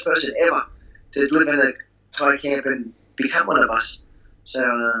the first person ever to live in a Thai camp and become one of us. So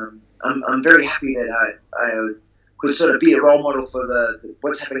I'm very happy that I could sort of be a role model for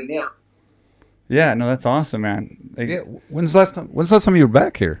what's happening now. Yeah, no, that's awesome, man. When's the last time you were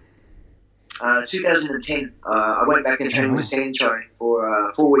back here? 2010. I went back and trained with Sanchai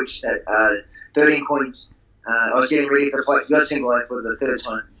for 4 weeks at 13 coins. I was getting ready to fight Yodsanklai for the third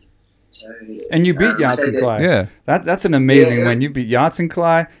time. So, and you beat Yodsanklai. Yeah. That's an amazing win. You beat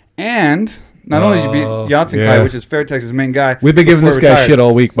Yodsanklai, and not only you beat Yodsanklai, which is Fairtex's main guy. We've been giving this guy shit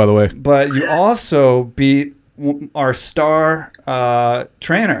all week, by the way. But you also beat our star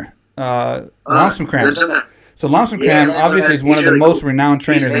trainer, Lamsam. So Lamsam obviously is one of the most renowned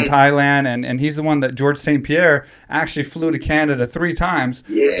trainers in Thailand, and he's the one that George St. Pierre actually flew to Canada 3 times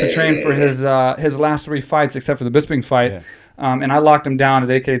to train for his last 3 fights, except for the Bisping fight. Yeah. And I locked him down at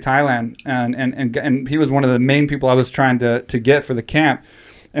AK Thailand, and he was one of the main people I was trying to get for the camp.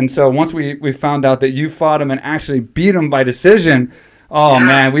 And so once we found out that you fought him and actually beat him by decision,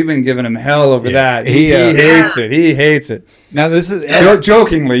 man, we've been giving him hell over that. He hates it. He hates it. Now this is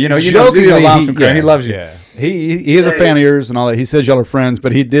jokingly, you know he loves you. Yeah. He is a fan of yours and all that. He says y'all are friends,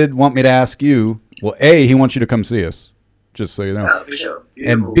 but he did want me to ask you. Well, A, he wants you to come see us, just so you know. Oh, for sure.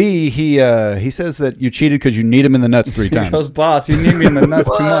 And B, he says that you cheated because you need him in the nuts 3 times. He goes, boss, you need me in the nuts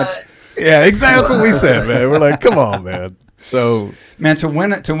too much. Yeah, exactly. That's what we said, man. We're like, come on, man. So, man, to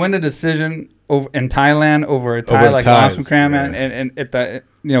win a decision over in Thailand over a Thai like Lamsam Kram, and at the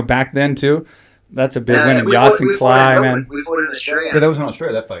back then too, that's a big win. And Yodsanklai, man. We fought in Australia. Yeah, that was in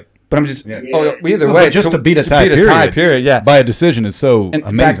Australia. That fight. But I'm just either way, just to beat a Thai period, by a decision is so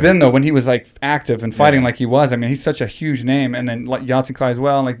amazing. Back then, though, when he was like active and fighting like he was, I mean, he's such a huge name. And then like Yodsanklai as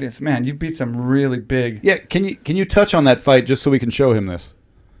well, and like this, man, you beat some really big. Yeah, can you touch on that fight just so we can show him this?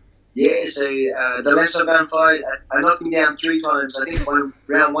 Yeah, so the Lamsam fight, I knocked him down 3 times. I think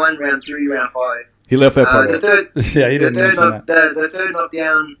round 1, round 3, round 5. He left that part. The third, he didn't mention that. The third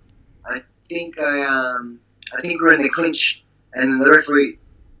knockdown, I think we're in the clinch, and the referee.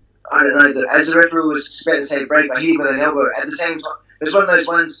 I don't know. As the referee was about to say break, I hit him with an elbow. At the same time, it's one of those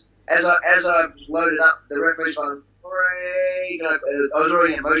ones. As I loaded up, the referee's going break. I was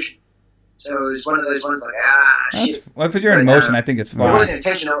already in motion, so it was one of those ones like shit. Well, if you're in motion, I think it's fine. It wasn't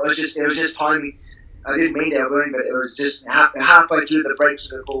intentional. It was just timing. I didn't mean to elbow him, but it was just halfway through the breaks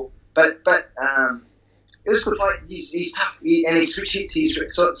were cool. But it was a good fight. He's tough, and he switch hits. He's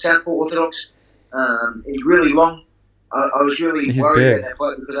southpaw orthodox. He's really long. I was really worried about that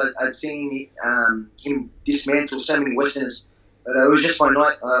fight because I'd seen him dismantle so many Westerners. But it was just my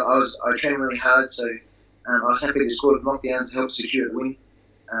night. I trained really hard, so I was happy to score knockdowns to help secure the win.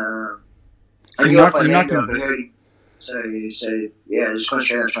 I knew if I landed, I could hurt him. So yeah, I just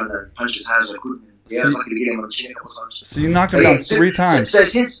concentrated on trying to punch as hard as I could. Yeah, I was lucky to get him on the chin a couple of times. So you knocked him down 3 times. So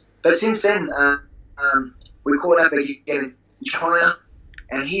since then, we caught up again in China,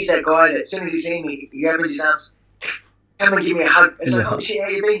 and he's that guy that as soon as he sees me, he opens his arms. come and give me a hug. It's like, oh shit, how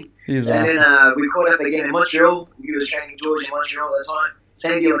you been? He's And awesome. then we caught up again in Montreal. We was training George in Montreal at the time.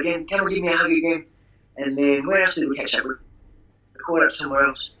 Same deal again. Come and give me a hug again. And then where else did we catch up? We caught up somewhere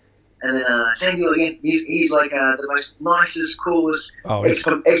else. And then same deal again. He's like the most nicest, coolest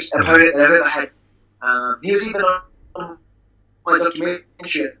ex-opponent that I've ever had. He was even on my documentary.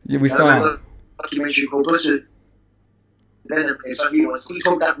 Yeah, we saw him. Documentary called Blistered Venom. It's like he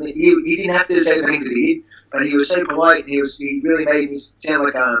talked up. He didn't have to say the things that he did, but he was so polite. He really made me sound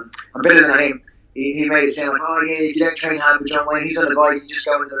like I'm better than I am. He made it sound like, oh yeah, if you don't train hard with John Wayne, he's on a guy you just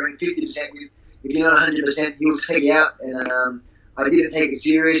go into the ring 50% with. If you're not 100%, he'll take you out. And I didn't take it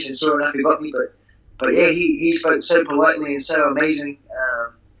serious, and sure enough, he got me. But yeah, he spoke so politely and so amazing.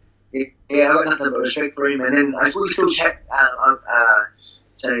 Yeah, I got nothing but respect for him. And then we still chat.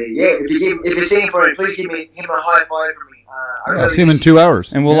 So yeah, if you're seeing for him, please give him a high five for me. I'll see him in 2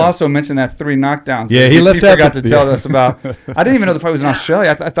 hours. And we'll also mention that 3 knockdowns. Yeah, he left out. Forgot to tell us about. I didn't even know the fight was in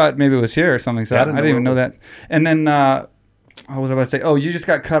Australia. I thought maybe it was here or something. So I didn't even know that. And then what was I about to say? Oh, you just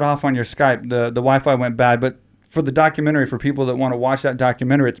got cut off on your Skype. The Wi-Fi went bad. But for the documentary, for people that want to watch that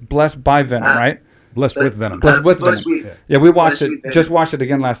documentary, it's Blessed by Venom, right? Blessed with Venom. Blessed with Venom. Yeah, we watched it. Just watched it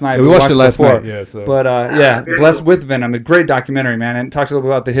again last night. Yeah, we watched it last before. night. Yeah, so. But Blessed with Venom, a great documentary, man, and it talks a little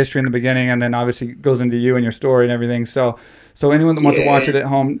bit about the history in the beginning, and then obviously goes into you and your story and everything. So anyone that wants to watch it at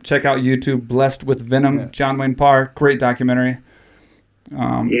home, check out YouTube. Blessed with Venom, John Wayne Parr, great documentary.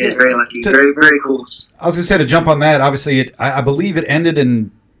 Very lucky, very very cool. I was gonna say, to jump on that. Obviously, I believe it ended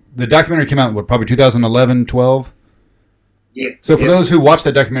in the documentary came out probably 2011, 12. Yeah. So for those who watch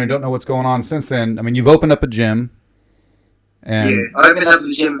that documentary and don't know what's going on since then, I mean, you've opened up a gym. And I opened up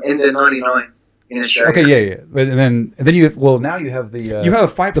the gym in the '99 in Australia. Okay, yeah. But then you have, now you have the you have a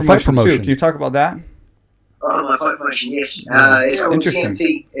fight promotion too. Can you talk about that? Oh, my fight promotion, yes. It's called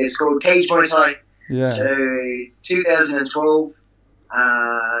CMT. It's called Cage Muay Thai. Yeah. So 2012,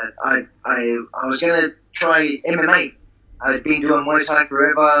 I was gonna try MMA. I'd been doing Muay Thai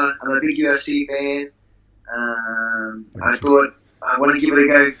forever. I'm a big UFC fan. I thought I want to give it a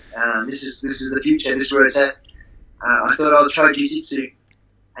go. This is the future. This is where it's at. I thought I'll try jiu-jitsu,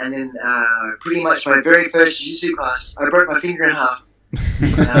 and then pretty much my very first jiu-jitsu class, I broke my finger in half.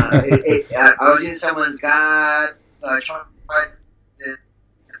 I was in someone's guard. I tried to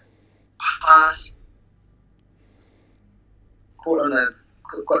pass,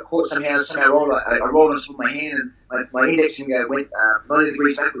 caught somehow rolled. I rolled on top of my hand, and my index finger went 90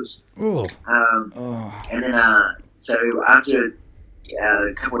 degrees backwards. Ooh. And then so after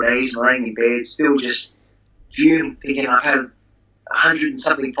a couple of days laying in bed, still just fuming, thinking I've had 100 and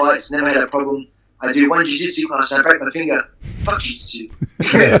something fights, never had a problem. I do one jiu-jitsu class and I break my finger. Fuck jiu-jitsu.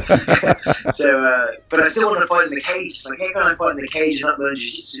 So, but I still want to fight in the cage. It's like, how can I fight in the cage and not learn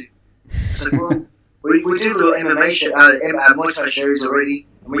jiu-jitsu? It's like, well, we do little MMA Muay Thai shows already,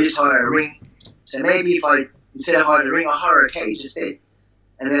 and we just hire a ring. So maybe if instead of hiring a ring, I'll hire a cage instead.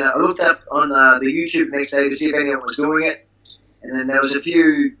 And then I looked up on the YouTube the next day to see if anyone was doing it. And then there was a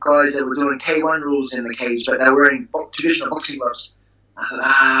few guys that were doing K1 rules in the cage, but they were wearing traditional boxing gloves. I thought,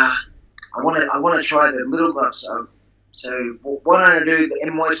 I want to try the little gloves. So why don't I do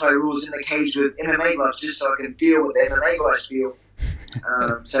the Muay Thai rules in the cage with MMA gloves, just so I can feel what the MMA guys feel.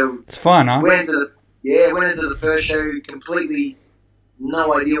 So it's fun, huh? Went into the first show completely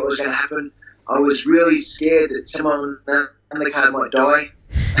no idea what was going to happen. I was really scared that someone on the card might die,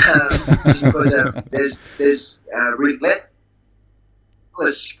 just because there's roulette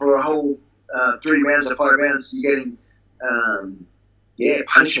for a whole 3 rounds or 5 rounds. You're getting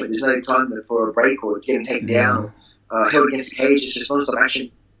punishment. There's no time for a break or getting taken down or held against the cage. It's just non-stop action.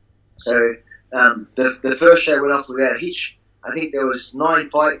 So the first show went off without a hitch. I think there was 9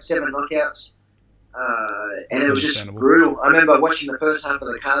 fights, 7 knockouts, and it was just brutal. I remember watching the first half of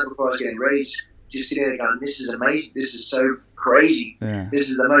the card before I was getting ready, just sitting there going, "This is amazing. This is so crazy. Yeah. This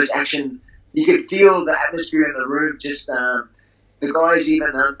is the most action." You could feel the atmosphere in the room. Just the guys even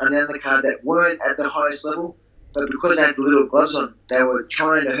on the undercard that weren't at the highest level, but because they had the little gloves on, they were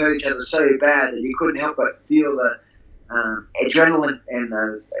trying to hurt each other so bad that you couldn't help but feel the adrenaline, and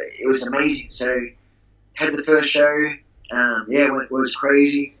it was amazing. So had the first show, it was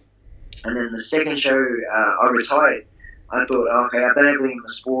crazy, and then the second show I retired. I thought, okay, I've done everything in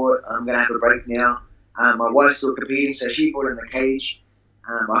the sport. I'm going to have a break now. My wife's still competing, so she fought in the cage.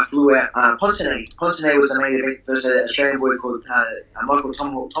 I flew out Ponsonate. Ponsonate was the main event versus an Australian boy called Michael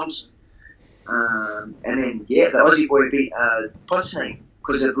Tomahawk Thompson. And then, the Aussie boy beat Ponsonate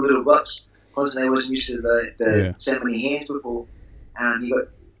because of the little gloves. Ponsonate wasn't used to the so many hands before.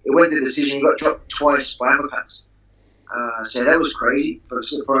 It went to the decision. He got dropped twice by uppercuts. So that was crazy for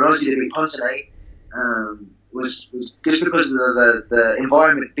an Aussie to beat Ponsonate. was just because of the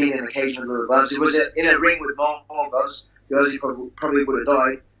environment being in the cage with the gloves. It was in a ring with normal gloves. The Aussie probably would have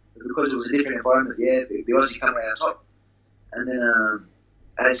died, but because it was a different environment. Yeah, the Aussie come out on top. And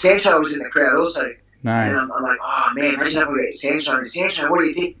then Sancho was in the crowd also. Nice. And I'm like, oh man, imagine if we get Sancho. And Sancho, what do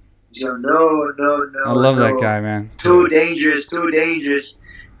you think? He's going, no. I love that guy, man. Too dangerous.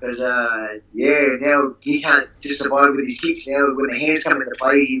 Because, now he can't just survive with his kicks. Now, when the hands come into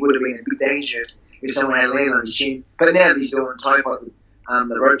play, he would have been a bit dangerous if someone had landed on his chin. But now he's doing tie fight with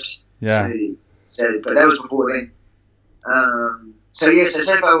the ropes. Yeah. But that was before then. So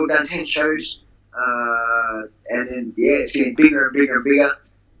far we've done 10 shows. And then, it's getting bigger and bigger and bigger.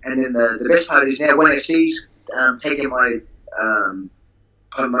 And then the best part is now 1FC's taking my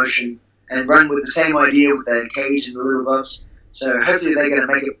promotion and run with the same idea with the cage and the little gloves. So hopefully they're going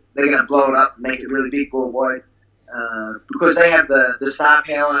to blow it up and make it really big worldwide. Because they have the star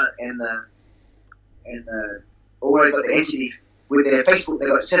power and already got the entities with their Facebook. They've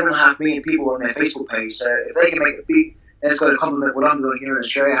got 7.5 million people on their Facebook page. So if they can make it big, that's got to complement what I'm doing here in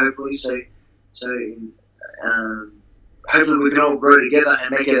Australia, hopefully. So hopefully we can all grow together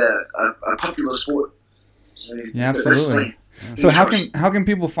and make it a popular sport. So, yeah, absolutely. So how can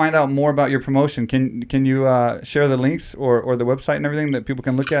people find out more about your promotion? Can you share the links or the website and everything that people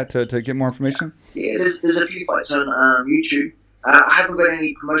can look at to get more information? Yeah, there's a few fights on YouTube. I haven't got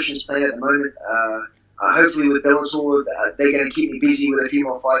any promotions planned at the moment. Hopefully with Bellator, they're going to keep me busy with a few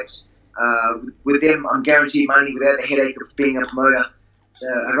more fights. With them, I'm guaranteed money without the headache of being a promoter. So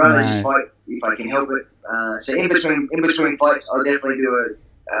I'd rather just fight if I can help it. So in between fights, I'll definitely do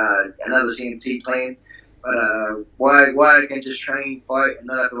another CMT plan. But why I can just train, fight, and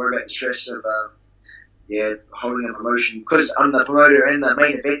not have to worry about the stress of holding a promotion, because I'm the promoter and the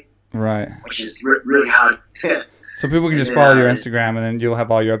main event, right? Which is really hard. So people can just follow your Instagram, and then you'll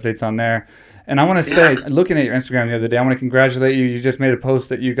have all your updates on there. And I want to say, looking at your Instagram the other day, I want to congratulate you. You just made a post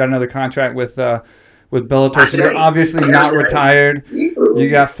that you got another contract with Bellator. So you're obviously not retired. You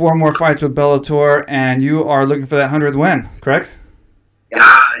got 4 more fights with Bellator, and you are looking for that 100th win, correct?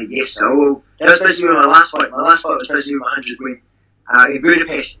 Yes. So that was supposed to be my last fight. My last fight was supposed to be my 100th win in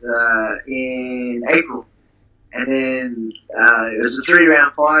Budapest in April. And then it was a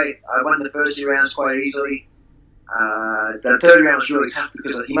 3-round fight. I won the first 2 rounds quite easily. The third round was really tough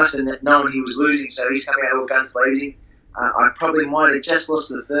because he must have known he was losing, so he's coming out all guns blazing. I probably might have just lost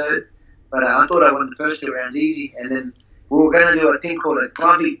the third, but I thought I won the first 2 rounds easy. And then we were going to do a thing called a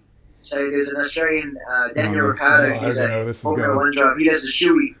clubbing. So there's an Australian, Daniel Ricciardo, he's a Formula 1 driver. He does a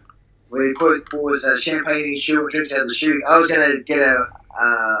shoey, where he pours champagne in his shoe and drinks out of the shoe. I was going to get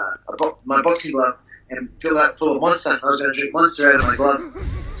my boxing glove and fill that full of Monster. I was going to drink Monster out of my glove.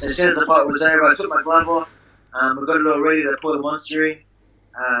 So as soon as the fight was over, I took my glove off. We got it all ready to pour the Monster in.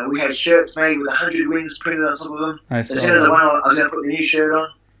 We had shirts made with 100 wins printed on top of them. So as soon as I won, I was going to put the new shirt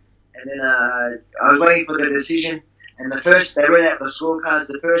on. And then I was waiting for the decision. And they read out the scorecards.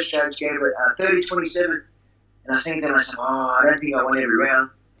 The first judge gave it 30-27. And I was thinking to myself, I don't think I won every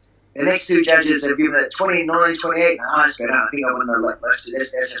round. The next 2 judges have given it 29-28. That's better. I think I won the last.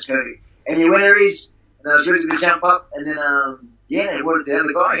 That's perfect. And your winner is, and I was ready to jump up. And then, they wanted the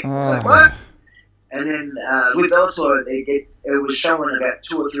other guy. I was like, what? And then with Bellator, it was showing about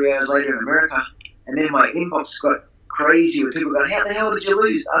 2 or 3 hours later in America. And then my inbox got crazy with people going, how the hell did you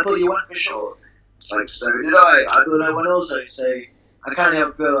lose? I thought you won for sure. It's like, so did I. I thought I won also. So I can't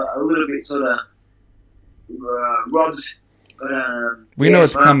help feel a little bit sort of robbed. But we know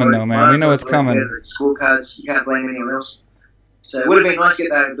it's coming, though, man. We know it's coming. The scorecards, you can't blame anyone else. So it would have been nice to get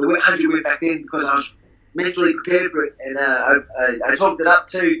the 100 win back then because I was mentally prepared for it. And I talked it up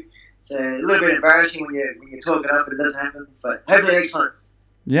too. So a little bit embarrassing when you talk it up and it doesn't happen. But hopefully next time.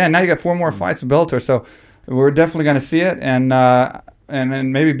 Yeah, now you got 4 more fights with Bellator. So we're definitely going to see it and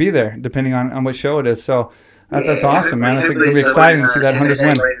maybe be there, depending on what show it is. So that's awesome, man. It's going to be exciting to see that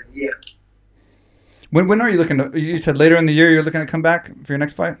 100th win. Yeah. When are you looking to? You said later in the year you're looking to come back for your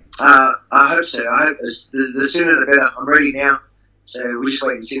next fight? I hope so. I hope the sooner the better. I'm ready now. So we just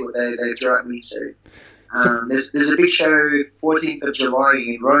wait and see what they throw at me. So there's a big show 14th of July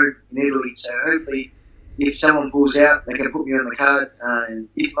in Rome, in Italy. So hopefully, if someone pulls out, they can put me on the card. And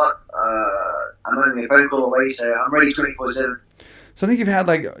if not, I'm only a phone call away. So I'm ready 24/7. So I think you've had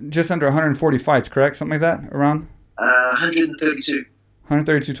like just under 140 fights, correct? Something like that, around? 132.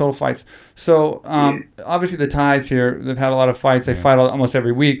 132 total fights. So obviously the Thais here, they've had a lot of fights. They fight almost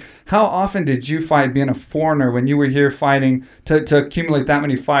every week. How often did you fight being a foreigner when you were here fighting to accumulate that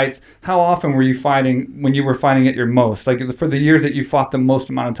many fights? How often were you fighting when you were fighting at your most? Like for the years that you fought the most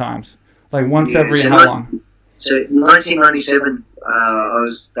amount of times? Like once every how long? So 1997,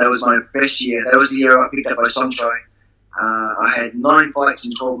 That was my best year. That was the year I picked up by Songchai. I had 9 fights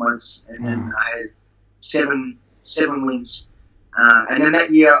in 12 months, and then I had seven wins. And then that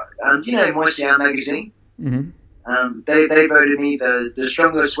year, Moisian magazine, they voted me the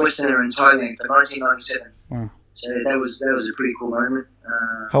strongest Westerner in Thailand for 1997. Wow. So that was a pretty cool moment.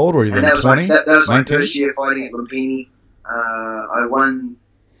 How old were you then? And that was 20? that was my 19? first year fighting at Lumpini. I won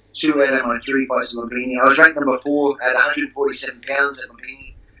 2 out of my 3 fights at Lumpini. I was ranked number 4 at 147 pounds at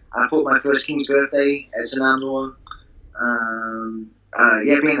Lumpini. I fought my first King's birthday at Sanam Noor.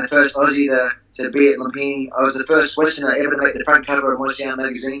 Being the first Aussie to be at Lumpini. I was the first Westerner ever to make the front cover of Moisian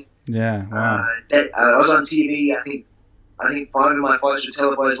magazine. Yeah, wow. I was on TV. I think 5 of my fights were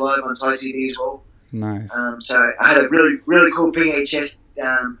televised live on Thai TV as well. Nice. So I had a really, really cool VHS.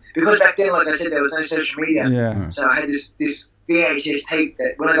 Because back then, like I said, there was no social media. Yeah. So I had this VHS tape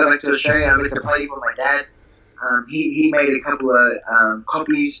that when I got back to Australia, I got to play for my dad. He made a couple of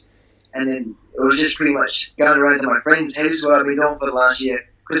copies, and then it was just pretty much going around to my friends. Hey, this is what I've been doing for the last year.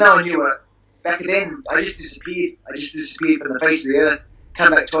 Because no one knew what. Back then, I just disappeared. I just disappeared from the face of the earth.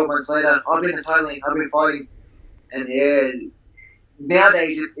 Come back 12 months later. I've been in Thailand. I've been fighting. And yeah,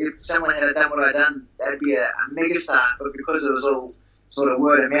 nowadays, if someone had done what I'd done, that'd be a mega star. But because it was all sort of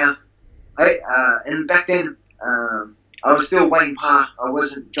word of mouth. And back then, I was still Wayne Parr. I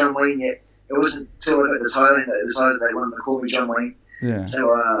wasn't John Wayne yet. It wasn't until I got to Thailand that I decided they wanted to call me John Wayne. Yeah.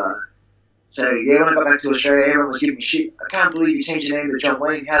 So when I got back to Australia, everyone was giving me shit. I can't believe you changed your name to John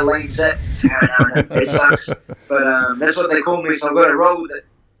Wayne. How lame is that? So, it sucks. But that's what they called me, so I've got to roll with it.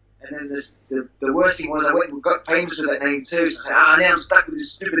 And then the worst thing was I went and got famous with that name too. So I said, now I'm stuck with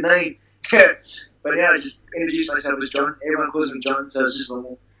this stupid name. But now I just introduced myself as John. Everyone calls me John, so it's just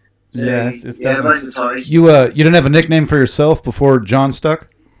normal. So, it's I learned the ties. You didn't have a nickname for yourself before John stuck?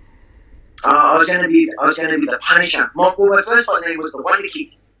 I was gonna be the Punisher. My first fight name was the Wonder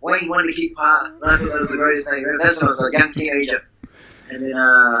Kick. Wayne Wonder Kick Parr. I thought that was the greatest name. That's when I was a young teenager. And then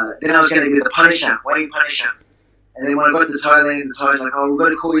I was going to be the Punisher, Wayne Punisher. And then when I got to Thailand, the Thai's like, we've got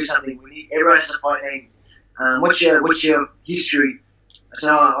to call you something. Everyone has a fight name. What's your history? I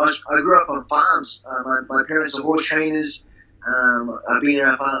said, I grew up on farms. My parents are horse trainers. I've been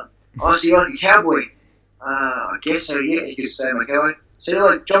around farm. Oh, so you're like a cowboy? I guess so, yeah. You could say I'm a cowboy. So you're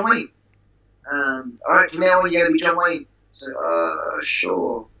like John Wayne. All right, from now on, you're going to be John Wayne. So,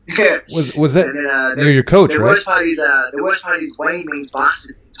 sure. Was that you're your coach, the right? The worst part is Wayne means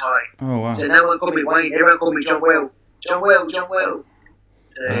bastard in Thai. Oh, wow. So no one called me Wayne. Everyone called me John Well. John Well.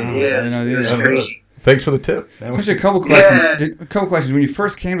 So, it was crazy. Thanks for the tip. Actually, a couple questions. A couple questions. When you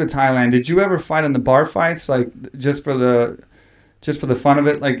first came to Thailand, did you ever fight in the bar fights, like just for the fun of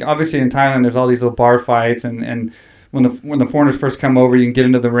it? Like obviously in Thailand, there's all these little bar fights, and when the foreigners first come over, you can get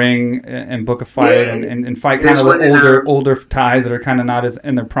into the ring and book a fight and fight kind of the older Thais that are kind of not as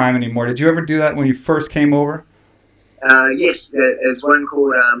in their prime anymore. Did you ever do that when you first came over? Yes, there's one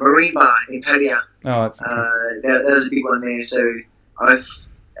called Marine Bar in Pattaya. Oh, that was a big one there. So I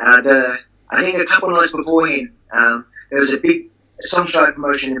think a couple of nights beforehand, there was a big Songchai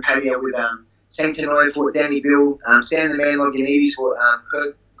promotion in Pattaya with Sam Tenoi fought Danny Bill, Stan the Man Longinides fought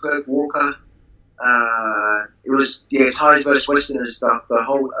Kirk Walker. It was Thais versus Westerners stuff.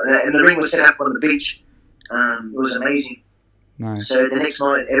 And the ring was set up on the beach. It was amazing. Nice. So the next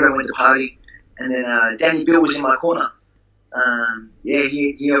night, everyone went to party, and then Danny Bill was in my corner.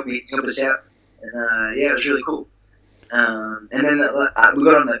 He helped us out, and it was really cool. And then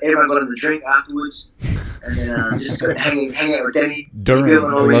everyone got on the drink afterwards, and then just hang out with Danny Bill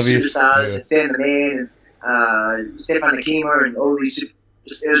and all these superstars, and Stan the Man, and Stefan Akima, and all these.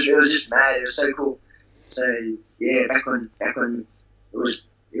 It was just mad. It was so cool. So back when it was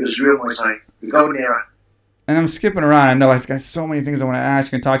real Muay Thai, the golden era. And I'm skipping around. I know I've got so many things I want to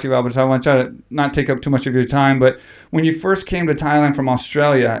ask and talk to you about, but so I want to try to not take up too much of your time. But when you first came to Thailand from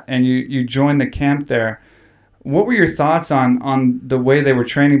Australia and you joined the camp there, what were your thoughts on the way they were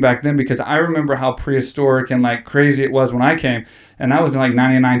training back then? Because I remember how prehistoric and like crazy it was when I came, and that was in like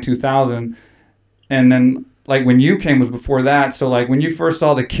 99, 2000, and then. Like when you came was before that, so like when you first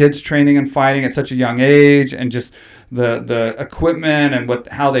saw the kids training and fighting at such a young age, and just the equipment and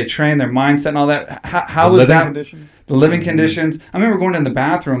how they train, their mindset and all that, how was that? Conditions? The living conditions. I remember going in the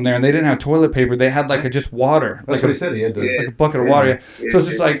bathroom there, and they didn't have toilet paper; they had like just water. That's what he said. He had like a bucket of water. So it's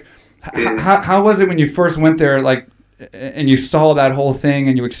just like, how was it when you first went there, like, and you saw that whole thing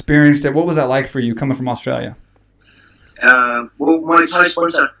and you experienced it? What was that like for you coming from Australia? Well, my Thai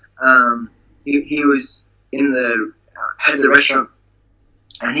sponsor, he was. Had the restaurant,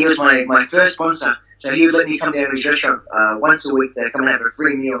 and he was my first sponsor. So he would let me come down to his restaurant once a week to come and have a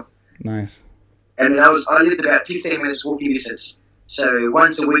free meal. Nice. And then I lived about 15 minutes walking distance So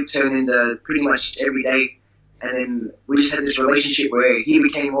once a week turned into pretty much every day. And then we just had this relationship where he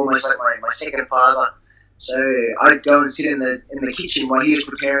became almost like my second father. So I'd go and sit in the kitchen while he was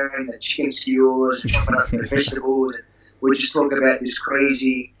preparing the chicken skewers and chopping up the vegetables. And we'd just talk about this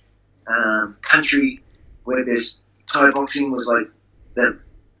crazy country where this Thai boxing was like the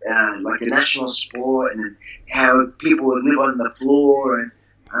national sport, and how people would live on the floor,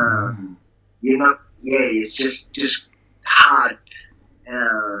 and it's just hard.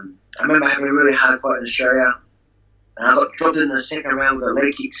 I remember having a really hard fight in Australia, and I got dropped in the second round with the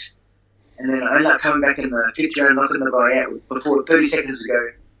leg kicks, and then I ended up coming back in the fifth round, knocking the guy out before 30 seconds to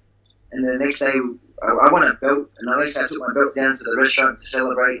go. And the next day, I won a belt, and I took my belt down to the restaurant to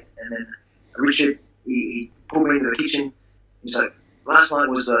celebrate. And then Richard, he pulled me into the kitchen. He's like, "Last night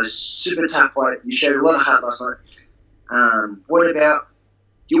was a super tough fight. You showed a lot of heart last night. What about,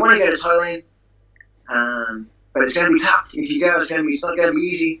 do you want to go to Thailand? But it's going to be tough. If you go, it's not going to be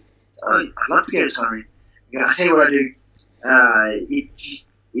easy." "Oh, I'd love to go to Thailand." "Yeah, I'll tell you what I do.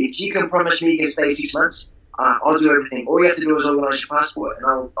 If you can promise me you can stay 6 months, I'll do everything. All you have to do is organise your passport, and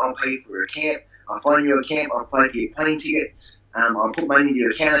I'll pay for a camp. I'll find you a camp. I'll pay for your plane ticket. I'll put money into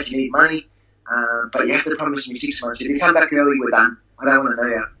your account if you need money. But you have to promise me 6 months. If you come back early, we're done. I don't want to know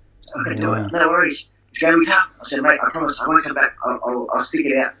you." So I can do it. No worries. It's going to be tough. I said, "Mate, I promise I won't come back. I'll stick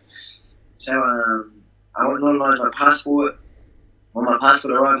it out." So I went and organised my passport. When my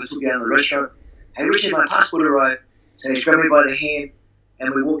passport arrived, I took it down to the restaurant. "Hey, Richard, my passport arrived." So he grabbed me by the hand,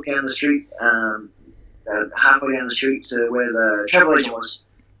 and we walked down the street, halfway down the street to where the travel agent was.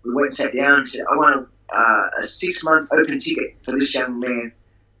 We went and sat down and said, "I want a 6-month open ticket for this young man."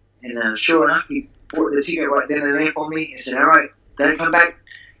 And sure enough, he bought the ticket right then and there for me. He said, "All right, don't come back."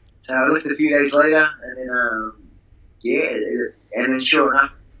 So I left a few days later, and then, and then sure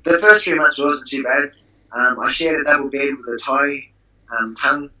enough, the first 3 months wasn't too bad. I shared a double bed with a Thai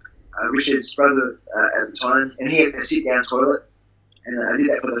Tung, Richard's brother at the time, and he had a sit-down toilet. And I did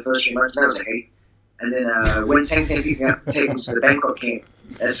that for the first 3 months, and that was okay. And then when Sang came picking up to take us to the Bangkok camp,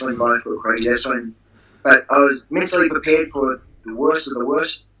 that's when life got crazy. But I was mentally prepared for the worst of the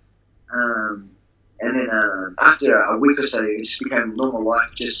worst. And then after a week or so, it just became normal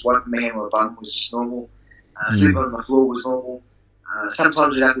life. Just wiping my hand on my bum was just normal. Sleeping on the floor was normal.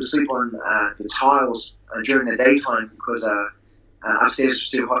 Sometimes we'd have to sleep on the tiles during the daytime because upstairs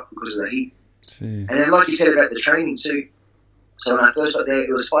was too hot because of the heat. Jeez. And then like you said about the training too, so when I first got there, it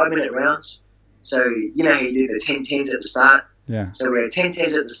was 5-minute rounds. So you know how you do the 10-10s at the start? Yeah. So we had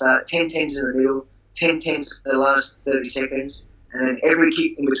 10-10s at the start, 10-10s in the middle, 10-10s the last 30 seconds, and then every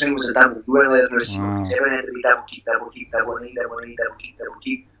kick in between was a double. We weren't allowed to throw a single kick. Everyone had to be double kick, double kick, double knee, double knee, double kick, double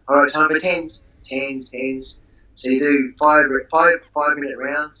kick. All right, time for 10s. So you do 5-minute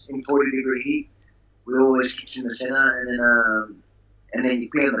rounds in 40-degree heat with all those kicks in the center, and then you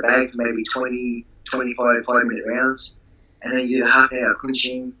put in the bag for maybe 20, 25 5-minute rounds, and then you do the half an hour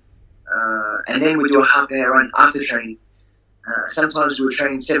clinching, and then we do a half an hour run after training. Sometimes we were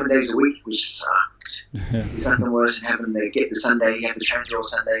training 7 days a week, which sucked. There's nothing worse than having to get the Sunday, you have to train through all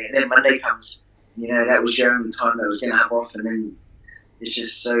Sunday, and then Monday comes. You know, that was your only time that was going to have off, and then it's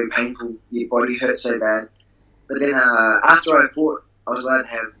just so painful. Your body hurts so bad. But then after I fought, I was allowed to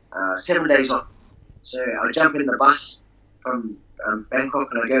have 7 days off. So I jump in the bus from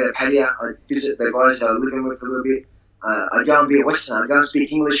Bangkok and I go to Pattaya. I visit the guys that I live in with for a little bit. I go and be a Westerner. I go and speak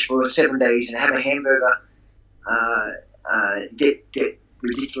English for 7 days and have a hamburger. Get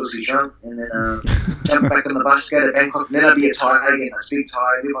ridiculously drunk, and then jump back on the bus, go to Bangkok, and then I'd be a Thai again. I speak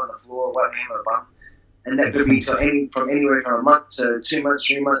Thai, live on the floor, wipe my hand on the bum. And that could be from anywhere from a month to 2 months,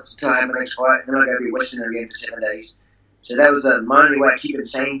 3 months until I have my next fight. And then I go be a Westerner again for 7 days. So that was my only way to keep it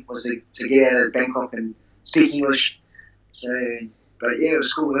sane, was to get out of Bangkok and speak English. So, but yeah, it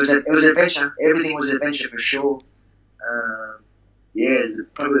was cool. It was an adventure. Everything was an adventure for sure.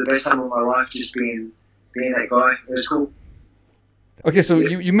 Probably the best time of my life, just being that guy. It was cool. Okay, so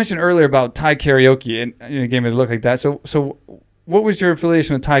you mentioned earlier about Thai karaoke, and you gave me a look like that. So what was your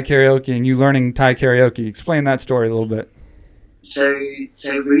affiliation with Thai karaoke and you learning Thai karaoke? Explain that story a little bit. So we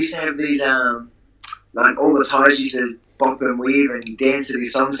used to have these, like all the Thais used to bop and weave and dance to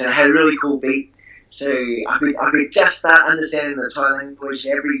these songs, and it had a really cool beat. So I could just start understanding the Thai language.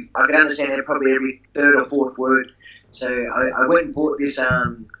 I could understand probably every third or fourth word. So I went and bought this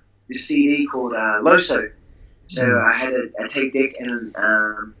CD called Loso. So I had a tape deck, and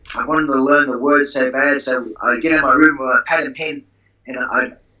I wanted to learn the words so bad. So I get in my room with a pad and pen, and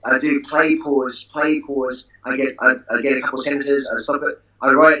I do play, pause. I get a couple of sentences. I stop it.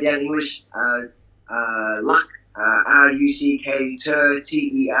 I write it down in English. Luck, R-U-C-K, ter,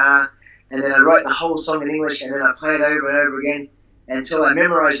 T-E-R, and then I write the whole song in English, and then I play it over and over again. until I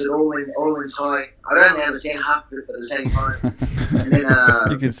memorized it all in Thai. I don't understand half of it, but at the same time. And then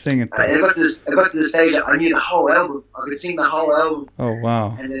You could sing it. I got to the stage. I knew the whole album. I could sing the whole album. Oh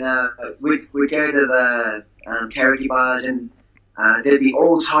wow! And then we'd go to the karaoke bars, and there'd be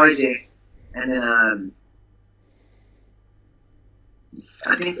all Thais there. And then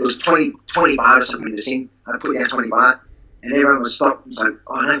I think it was 20 baht or something to sing. I put down 20 baht, and everyone would stop. It's like,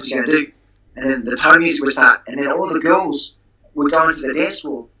 oh, I know what he's going to do. And then the Thai music would start, and then all the girls would go into the dance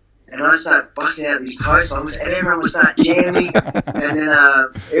floor, and I'd start busting out these Thai songs, and everyone would start jamming. And then I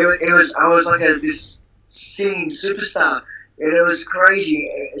was like this singing superstar, and it was crazy,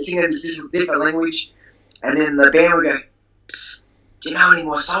 singing this different language. And then the band would go, "Psst, do you know any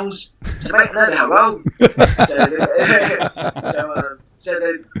more songs?" So, mate, I know the hello. So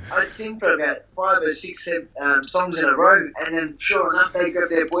then I'd sing for about 5 or 6 songs in a row, and then sure enough, they'd grab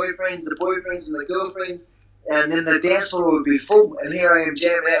their boyfriends and the girlfriends, and then the dance floor would be full, and here I am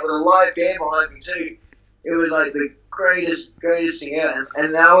jamming out with a live band behind me too. It was like the greatest thing ever,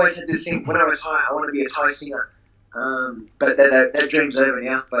 and I always had this thing, when I retire, I want to be a Thai singer. But that dream's over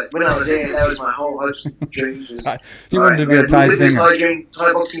now. But when I was there, that was my whole hopes and dreams. You wanted to be a Thai singer.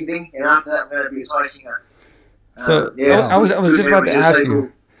 Thai boxing thing, and after that, I'm going to be a Thai singer. So I was just about to ask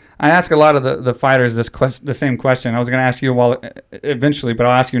you. I ask a lot of the fighters the same question. I was going to ask you eventually, but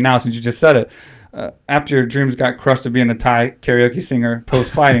I'll ask you now since you just said it. After your dreams got crushed of being a Thai karaoke singer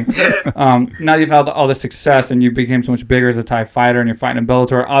post-fighting, now you've had all this success and you became so much bigger as a Thai fighter, and you're fighting in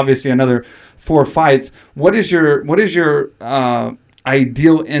Bellator. Obviously, another 4 fights. What is your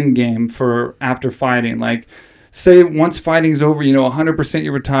ideal end game for after fighting? Like, say once fighting's over, 100%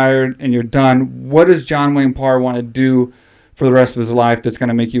 you're retired and you're done. What does John Wayne Parr want to do for the rest of his life that's going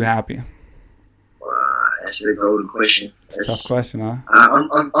to make you happy? That's a golden question. Tough question, huh?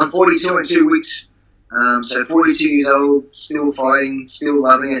 I'm 42 in 2 weeks. So 42 years old, still fighting, still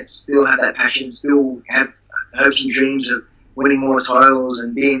loving it, still have that passion, still have hopes and dreams of winning more titles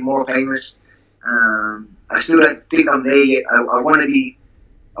and being more famous. I still don't think I'm there yet. I want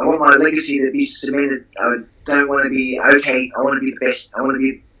my legacy to be cemented. I don't want to be okay. I want to be the best. I want to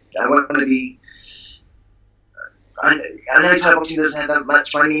be. I know Thai boxing doesn't have that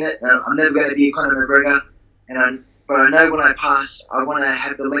much money in it. I'm never going to be a Conor McGregor, but I know when I pass, I want to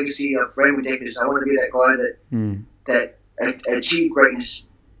have the legacy of Raymond Dekkers. I want to be that guy that achieved greatness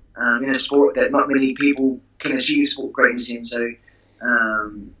in a sport that not many people can achieve sport greatness in. So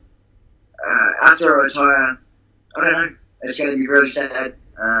after I retire, I don't know. It's going to be really sad.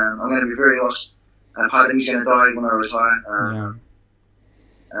 I'm going to be very lost. Part of me's going to die when I retire.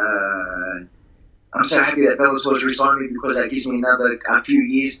 I'm so happy that Bellator's re-signed me, because that gives me a few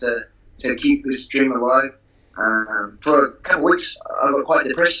years to keep this dream alive. For a couple of weeks, I got quite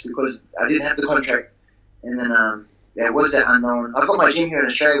depressed because I didn't have the contract, and then it was that unknown. I've got my gym here in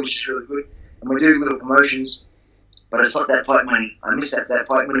Australia, which is really good, and we do little promotions, but it's not that fight money. I miss that. That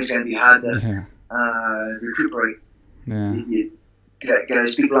fight money is going to be hard to recuperate. Yeah. You get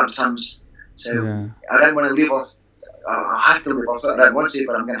those big lump sums. So I don't want to live off. I have to live off it. I don't want to,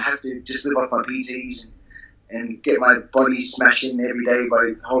 but I'm going to have to just live off my PTs and get my body smashing every day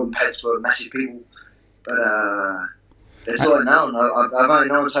by holding pads for massive people. But that's all I know. I've only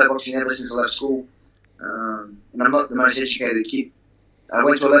known Thai boxing ever since I left school, and I'm not the most educated kid. I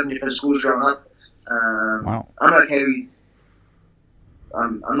went to 11 different schools growing up. Wow. I'm okay with.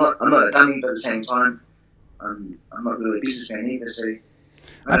 I'm not a dummy, but at the same time, I'm not really a businessman either. So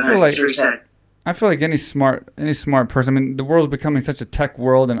I feel like it's very sad. I feel like any smart person. I mean, the world's becoming such a tech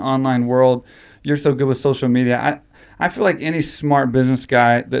world, an online world. You're so good with social media. I feel like any smart business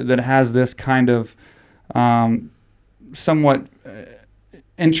guy that has this kind of somewhat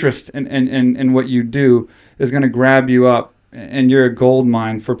interest in what you do is going to grab you up, and you're a gold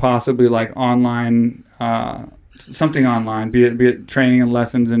mine for possibly like online, something online, be it training and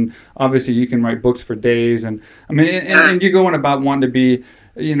lessons. And obviously you can write books for days. And I mean, and you go on about wanting to be,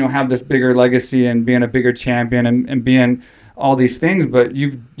 have this bigger legacy and being a bigger champion and being all these things, but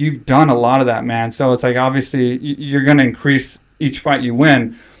you've done a lot of that, man. So it's like, obviously you're going to increase each fight you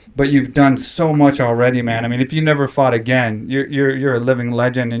win, but you've done so much already, man. I mean, if you never fought again, you're a living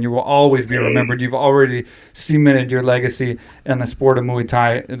legend, and you will always be remembered. You've already cemented your legacy in the sport of Muay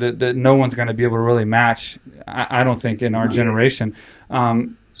Thai that no one's going to be able to really match, I don't think, in our generation.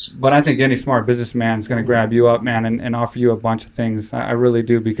 But I think any smart businessman is going to grab you up, man, and offer you a bunch of things. I really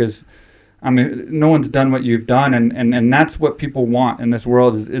do, because, I mean, no one's done what you've done, and that's what people want in this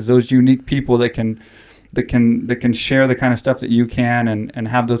world is those unique people that can that can share the kind of stuff that you can and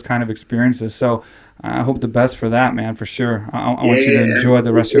have those kind of experiences. So I hope the best for that, man, for sure. I want you to enjoy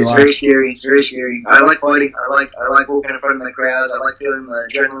the rest of your life. It's very scary. It's very scary. I like fighting. I like walking in front of the crowds. I like feeling the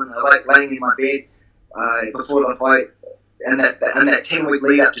adrenaline. I like laying in my bed before the fight, and that 10-week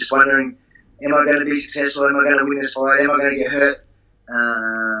lead up, just wondering, am I going to be successful? Am I going to win this fight? Am I going to get hurt?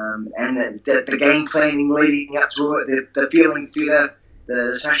 And the game planning leading up to it, the feeling fitter,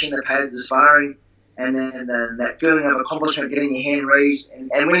 the smashing the pads, the sparring, and then that feeling of accomplishment, getting your hand raised,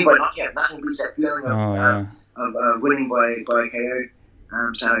 and winning by knockout. Nothing beats that feeling of winning by KO.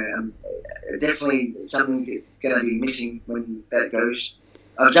 Definitely something that's going to be missing when that goes.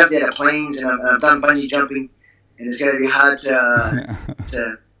 I've jumped out of planes and I've done bungee jumping, and it's going to be hard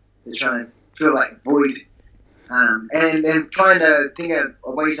to try and feel like void. And then trying to think of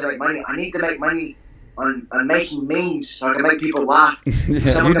ways to make money. I need to make money on making memes so I can make people laugh.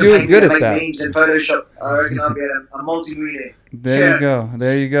 Yeah, you're doing good at that. Memes in Photoshop. I reckon I'll be a multi-millionaire.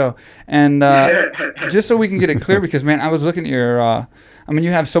 There you go. And just so we can get it clear, because, man, I was looking at your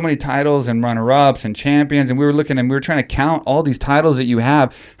you have so many titles and runner-ups and champions, and we were trying to count all these titles that you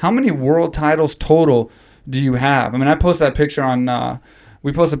have. How many world titles total do you have? I mean, I posted that picture on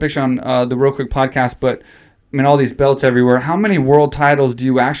we posted a picture on the Real Quick podcast, but I mean, all these belts everywhere. How many world titles do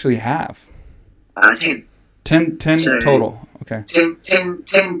you actually have? 10. 10 so total. Okay.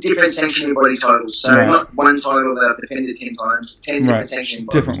 10 different sanctioning body titles. So not one title that I've defended 10 times. 10 different sanctioning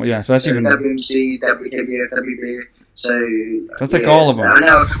bodies. Different, yeah. So that's even WMC, WKBF, WBF. So that's like all of them. I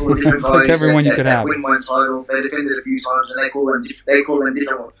know a couple of different guys like everyone you could have. Win one title. They defended a few times, and they call them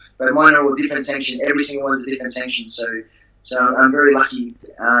different. But mine are all different sanction. Every single one's a different sanction. So I'm very lucky.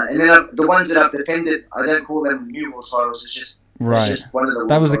 And then the ones that I've defended, I don't call them new world titles. It's just one of the.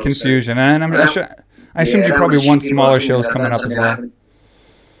 That was the confusion, and I assumed you probably won smaller shows coming up as well.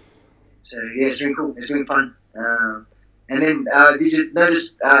 So yeah, it's been cool. It's been fun. And then did you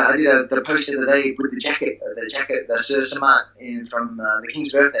notice I did the post the other day with the jacket, the Sir Samart from the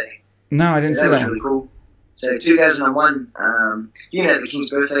King's birthday. No, I didn't see that. That was really cool. So 2001, the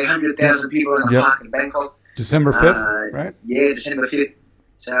King's birthday, 100,000 people in a park in Bangkok. December 5th, right? Yeah, December 5th.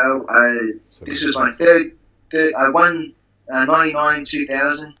 So this was my third. I won 99,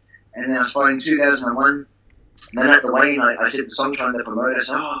 2000, and then I was fighting 2001. And then at the weigh-in, I said to Songtron, the promoter, I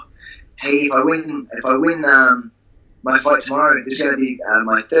said, hey, if I win my fight tomorrow, this is going to be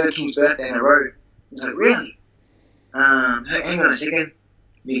my third King's birthday in a row. He's like, really? Hang on a second.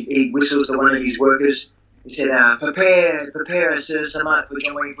 He whistles to one of his workers. He said, prepare Sir Samart for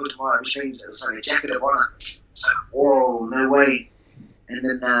John Wayne for tomorrow, which means it's like a jacket of honor. It's like, whoa, no way. And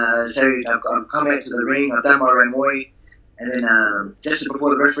then, so I've come out to the ring, I've done my Ramoi, and then just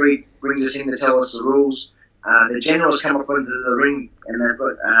before the referee brings us in to tell us the rules, the generals come up onto the ring, and they've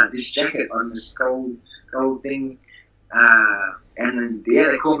got this jacket on, this gold thing, and then,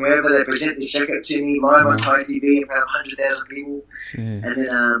 they call me over, they present this jacket to me live on Thai TV in front of 100,000 people. Jeez. And then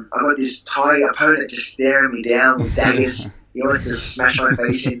I got this Thai opponent just staring me down with daggers. He wants to smash my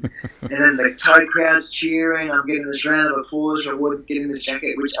face in. And then the Thai crowd's cheering. I'm getting this round of applause for getting this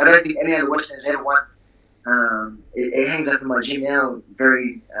jacket, which I don't think any other Westerners ever won. It hangs up in my gym now.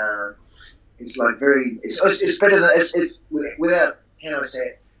 Very, it's better than, it's without, how do I say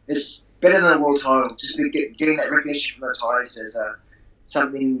it? It's better than a world title. Just getting that recognition from the Thais as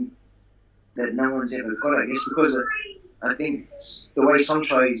something that no one's ever got, I guess, because I think the way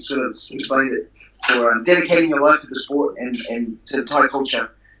Songchai sort of explained it, for dedicating your life to the sport and to the Thai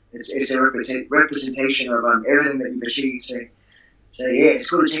culture, it's a representation of everything that you've achieved. So yeah, it's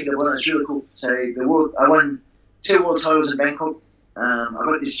cool to check it out. It's really cool. So I won 2 world titles in Bangkok. I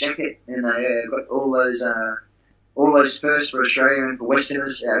got this jacket, and I got all those firsts for Australia and for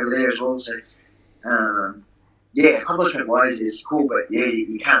Westerners over there as well. So, accomplishment-wise, it's cool, but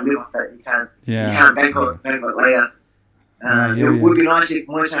you can't live off that. You can't bank on it later. It would be nice if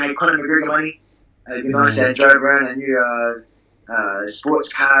Muay Thai had Conor McGregor money. It'd be nice to drive around a new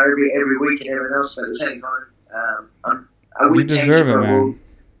sports car every week and everything else, but at the same time, I wouldn't you deserve it, man. World.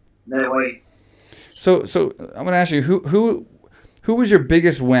 No way. So I'm gonna ask you, who was your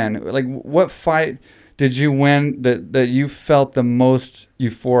biggest win? Like, what fight did you win that you felt the most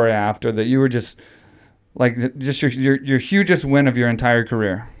euphoria after, that you were just your hugest win of your entire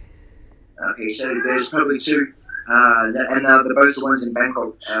career? Okay, so there's probably 2, and they're both the ones in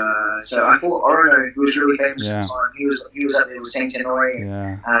Bangkok. So I fought Orono, who was really famous at the time. He was up there with Santenoy.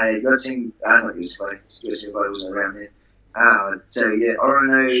 You got to sing, not UFC Fight wasn't around there.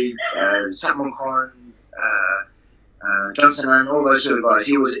 Orono, Satmon Khan, Johnson and all those sort of guys.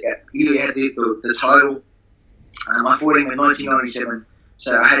 He had the title. I fought him in 1997.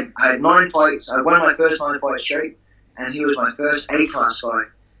 So I had 9 fights. I won my first 9 fights straight, and he was my first A-class fight.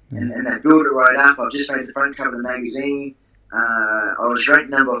 And they built it right up. I've just made the front cover of the magazine. I was ranked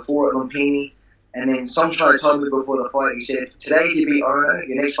number 4 at Lumpini. And then Somchai told me before the fight, he said, today if you beat Orono,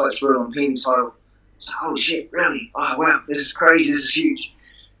 your next fight's for a Lumpini title. So, holy shit, really? Oh, wow, this is crazy, this is huge.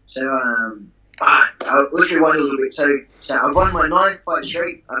 So, let's rewind a little bit. So I've won my 9th fight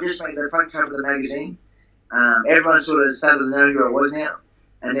straight. I've just made the front cover of the magazine. Everyone sort of started to know who I was now.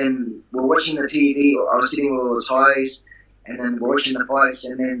 And then we're watching the TV. I was sitting with all the ties, and then we're watching the fights.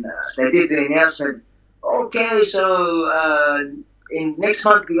 And then they did the announcement. Okay, so in next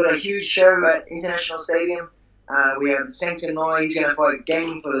month we got a huge show at International Stadium. We have Sanctum Noi. He's going to fight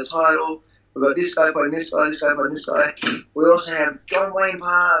Gaming for the title. We've got this guy fighting this guy, this guy fighting this guy. We also have John Wayne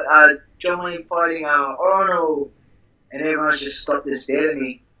fighting Orono. And everyone's just stopped and stared at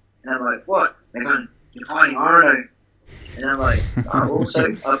me. And I'm like, what? They're going, you're fighting Orono. And I'm like, oh, well, so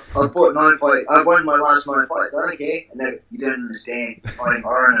I've fought 9 fights. I've won my last 9 fights. I don't care. And they, you don't understand. You're fighting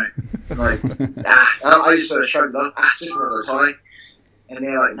Orono. I'm like, I just sort of shrugged off. Just another tie. And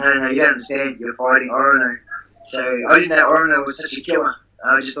they're like, no, you don't understand. You're fighting Orono. So I didn't know Orono was such a killer.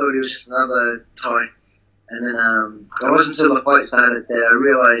 I just thought he was just another tie. And then it wasn't until the fight started that I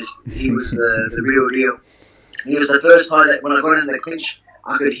realised he was the real deal. He was the first tie that when I got in the clinch,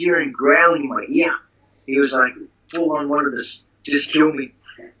 I could hear him growling in my ear. He was like full on wanted to just kill me.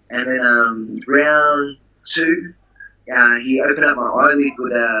 And then round 2, he opened up my eyelid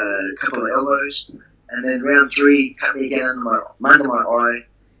with a couple of elbows. And then round 3, cut me again under my eye.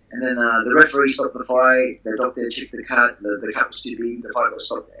 And then the referee stopped the fight. The doctor checked the cut. The cut was too big. The fight got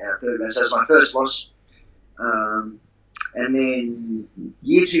stopped at 3rd round. So it was my first loss. And then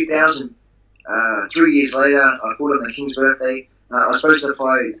year 2000, 3 years later, I fought on the King's birthday. I was supposed to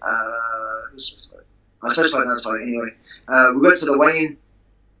fight. I was supposed to fight another fight anyway. We got to the weigh-in,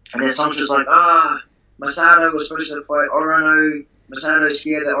 and then someone was like, Masato was supposed to fight Orono. Masato's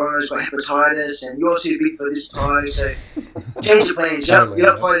scared that Orono's got hepatitis, and you're too big for this tie, so change your plans. You're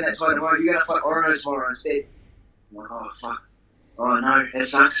not fighting that tie tomorrow. You're going to fight Orono tomorrow instead. I'm like, oh, fuck. Oh, no, that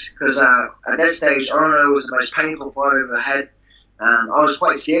sucks. Because at that stage, Orono was the most painful fight I've ever had. I was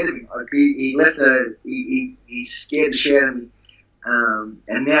quite scared of him. He scared the shit out of me.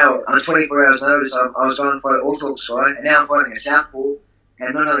 And now, on 24 hours notice, I was going to fight an Orthodox guy, and now I'm fighting a Southpaw.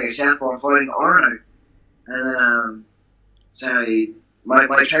 And not only a Southpaw, I'm fighting Orono. And then, so my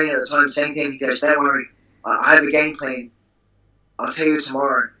trainer at the time, same thing, he goes, don't worry, I have a game plan. I'll tell you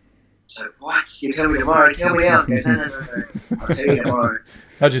tomorrow. So, what? You tell me tomorrow? Tell me now. He goes, no. I'll tell you tomorrow.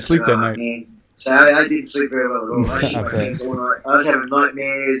 How'd you sleep that night? Man. So I didn't sleep very well at all. I shit my pants all night. I was having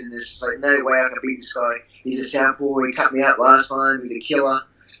nightmares, and it's like, no way I can beat this guy. He's a Southpaw. He cut me out last time. He's a killer.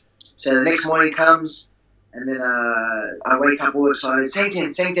 So the next morning comes, and then I wake up all excited.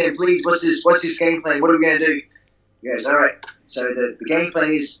 Sanctum, please, what's this game plan? What are we going to do? He goes, all right. So the game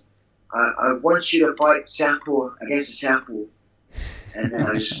plan is, I want you to fight Southpaw against a Southpaw. And then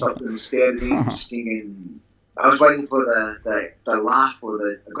I just stopped and stared at him, just thinking. I was waiting for the laugh or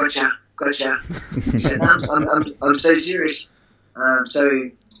the gotcha. He said, no, I'm so serious. So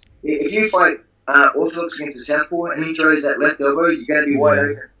if you fight Orthodox against a Southpaw and he throws that left elbow, you're going to be wide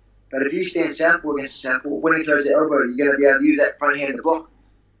open. But if you stand Southpaw against a Southpaw, when he throws the elbow, you're going to be able to use that front hand to block.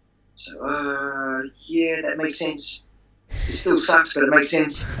 So, yeah, that makes sense. It still sucks, but it makes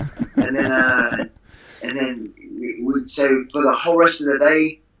sense. And then so for the whole rest of the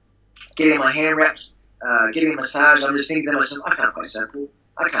day, getting my hand wraps, getting a massage, I'm just thinking to myself, I can't fight Southpaw.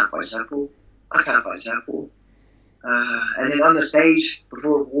 And then on the stage,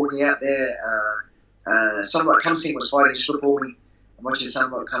 before walking out there, someone like Kamsing was fighting just before me. I'm watching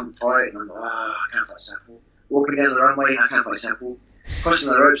someone come fight, and I'm like, I can't fight Southpaw. Walking down the runway, I can't fight Southpaw. Crossing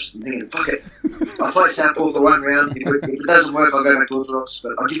the ropes, I'm thinking, fuck it. I'll fight Southpaw for 1 round. If it doesn't work, I'll go back to Orthodox,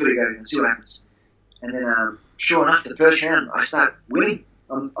 but I'll give it a go and see what happens. And then, sure enough, the first round, I start winning.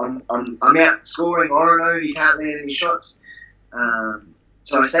 I'm out scoring Orono. He can't land any shots.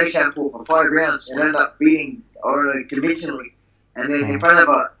 So I stay Southpaw for 5 rounds and ended up beating Orono convincingly. And then in front of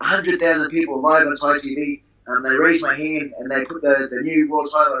 100,000 people live on Thai TV, they raised my hand and they put the new world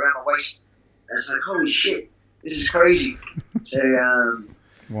title around my waist. And it's like, holy shit, this is crazy. So,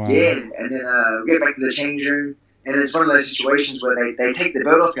 wow. Yeah, and then we get back to the change room, and it's one of those situations where they take the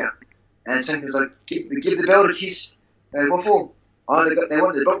belt off you. And something's like, give the belt a kiss. What for? Oh, they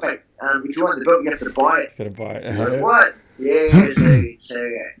want the belt back. If you want the belt, you have to buy it. Gotta buy it. It's like, what? Yeah, so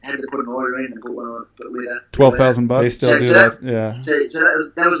I had to put an order in and put one on, put later. $12,000. They still do that. Yeah. So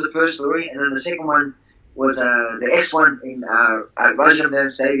that was the first story, and then the second one was the S1 in at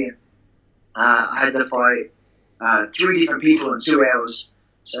Rajamdam Stadium. I had to fight 3 different people in 2 hours.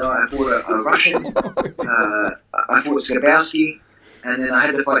 So I fought a Russian. I fought Skabowski, and then I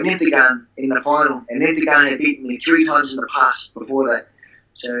had to fight Nintigan in the final. And Nintigan had beaten me 3 times in the past before that.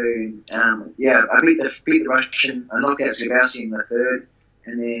 So I beat the Russian. I knocked out Skabowski in the third,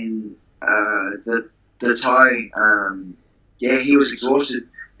 and then the Thai. He was exhausted,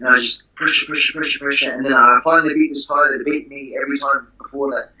 and I just pressure, and then I finally beat this Thai that beat me every time before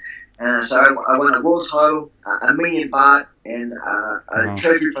that. So I won a world title, $1 million baht, and a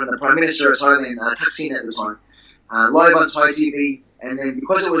trophy from the Prime Minister of Thailand, Thaksin at the time, live on Thai TV. And then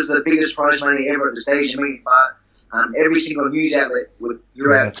because it was the biggest prize money ever at the stage, $1 million baht, every single news outlet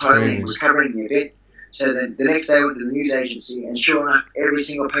throughout Thailand was covering the event. So then the next day I went to the news agency, and sure enough, every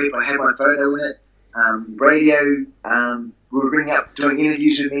single paper had my photo in it. Radio would ring up doing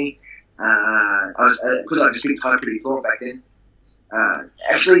interviews with me. Because I could speak Thai pretty fluent back then.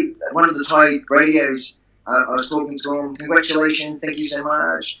 Actually, one of the Thai radios, I was talking to him, congratulations, thank you so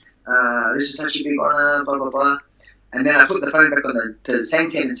much, this is such a big honor, blah, blah, blah. And then I put the phone back on to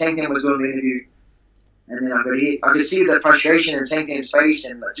Sangten, and Sangten was doing the interview. And then I could see the frustration in Sangten's face,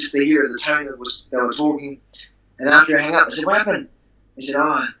 and just to hear the tone that they were talking. And after I hung up, I said, what happened? They said,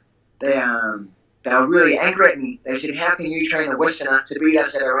 they were really angry at me. They said, how can you train a Westerner to beat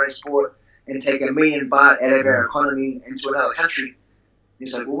us at our own sport and take $1 million baht out of our economy into another country?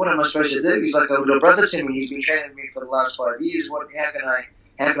 He's like, well, what am I supposed to do? He's like a little brother to me. He's been training me for the last 5 years. How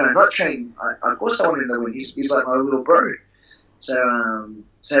can I not train him? Of course I want him to win. He's like my little bro. So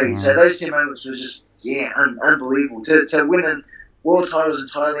those 2 moments were just, unbelievable. To win world titles in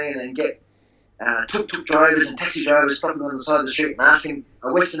Thailand and get tuk-tuk drivers and taxi drivers stopping on the side of the street and asking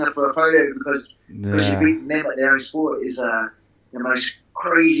a Westerner for a photo because you beat them at their own sport is the most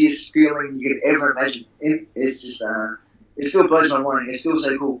craziest feeling you could ever imagine. It's just, it still blows my mind. It's still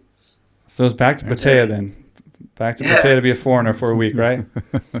so cool. So it's back to Pattaya then. Back to Pattaya to be a foreigner for a week, right?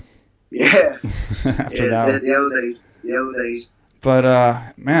 Yeah. After that. The old days. But,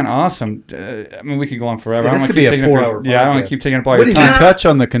 man, awesome. I mean, we could go on forever. Yeah, this could be a 4-hour podcast. Yeah, I don't want to keep taking up all what your did time. you touch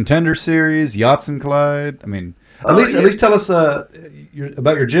on the Contender Series, Yachts and Clyde? I mean, at least tell us about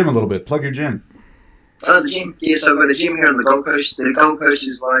your gym a little bit. Plug your gym. The gym. Yeah, so I've got a gym here on the Gold Coast. The Gold Coast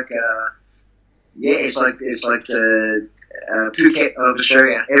is like, it's like the Phuket of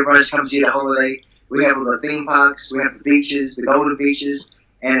Australia. Everyone just comes here to holiday. We have all the theme parks. We have the beaches, the golden beaches,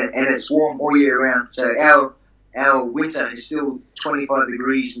 and it's warm all year round. So our winter is still 25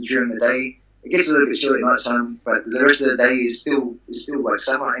 degrees during the day. It gets a little bit chilly at night time, but the rest of the day is still like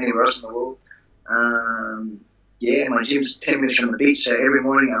summer anywhere else in the world. My gym's 10 minutes from the beach, so every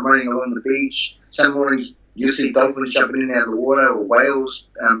morning I'm running along the beach. Some mornings you'll see dolphins jumping in and out of the water, or whales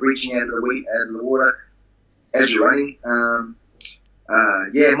reaching out of the water as you're running.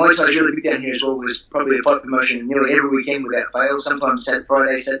 Muay Thai is really big down here as well. There's probably a fight promotion nearly every weekend without fail. Sometimes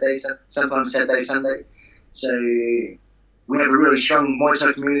Friday, Saturday, sometimes Saturday, Sunday. So we have a really strong Muay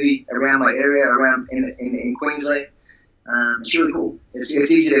Thai community around my area, around in Queensland. It's really cool. It's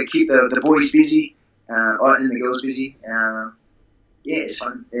easy to keep the boys busy and the girls busy. It's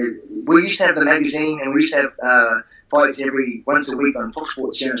fun. We used to have the magazine, and we used to have fights once a week on Fox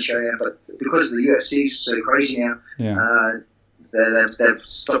Sports here in Australia, but because the UFC is so crazy now, they've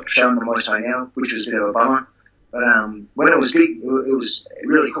stopped showing the Muay Thai now, which was a bit of a bummer. But when it was big, it was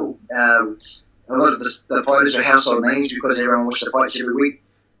really cool. A lot of the fighters are household names because everyone watched the fights every week.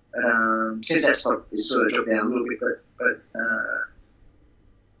 But since that stopped, it's sort of dropped down a little bit. But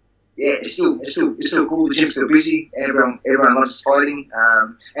it's still cool. The gym's still busy. Everyone loves fighting.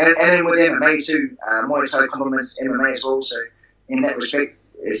 And then with MMA too, Muay Thai complements MMA as well. So in that respect,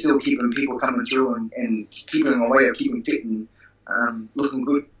 it's still keeping people coming through and keeping a way of keeping fit and looking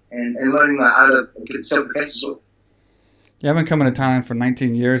good and learning the art of self-defense as well. Yeah, I've been coming to Thailand for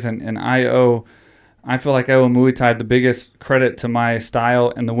 19 years, and I feel like I owe Muay Thai the biggest credit to my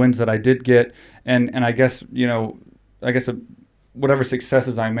style and the wins that I did get, and I guess whatever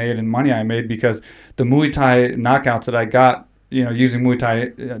successes I made and money I made, because the Muay Thai knockouts that I got, using Muay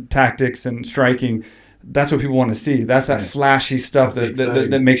Thai tactics and striking, that's what people want to see. That's that flashy stuff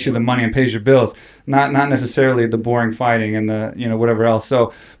that makes you the money and pays your bills, not necessarily the boring fighting and the whatever else.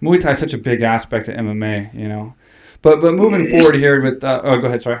 So Muay Thai is such a big aspect of MMA, But moving forward here with go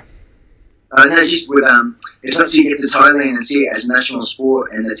ahead, sorry. Just with it's once you get to Thailand and see it as a national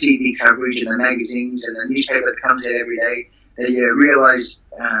sport, and the TV coverage and the magazines and the newspaper that comes out every day, that you realise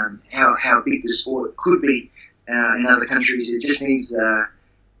how big the sport could be in other countries. It just needs that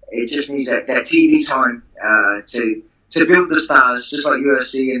TV time to build the stars, just like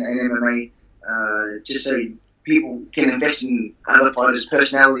UFC and MMA, just so people can invest in other fighters'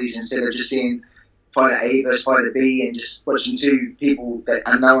 personalities instead of just seeing fighter A versus fighter B and just watching two people that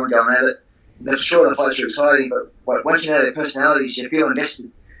are known going at it. For sure, the fights are exciting, but once you know their personalities, you feel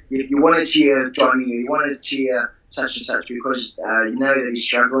invested. If you want to cheer Johnny, or you want to cheer such and such because you know that he's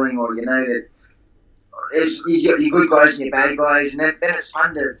struggling, or you know that you got your good guys and your bad guys, and then it's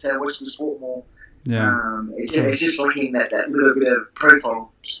fun to watch the sport more. Yeah. It's just lacking that little bit of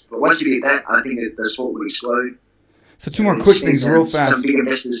profile. But once you get that, I think that the sport will explode. So two more quick things real fast. Some big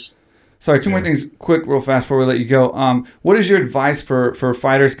investors. Sorry, two more things quick real fast before we let you go. What is your advice for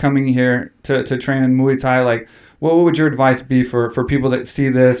fighters coming here to train in Muay Thai? Like, what would your advice be for people that see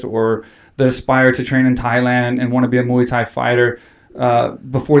this or that aspire to train in Thailand and want to be a Muay Thai fighter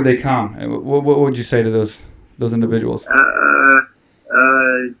before they come? What would you say to those individuals?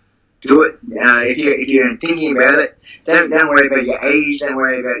 Do it. If you're thinking about it, don't worry about your age. Don't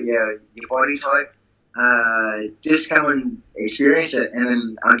worry about your body type. Just come and experience it, and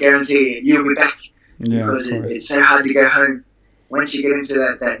then I guarantee you'll be back. Yeah, because it's so hard to go home once you get into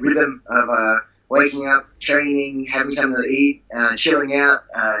that rhythm of waking up, training, having something to eat, chilling out,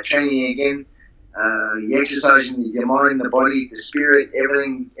 training again. You exercising your mind, the body, the spirit,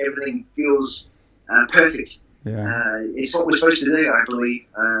 everything feels perfect. Yeah. It's what we're supposed to do, I believe.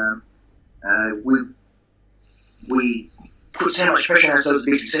 We put so much pressure on ourselves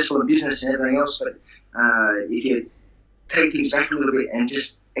to be successful in business and everything else, but if you take things back a little bit and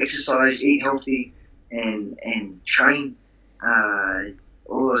just exercise, eat healthy, and train,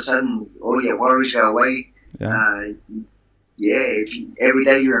 all of a sudden all your worries go away. Every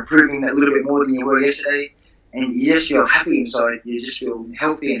day you're improving that little bit more than you were yesterday, and you just feel happy inside. You just feel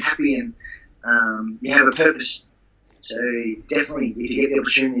healthy and happy, and you have a purpose. So definitely, if you get the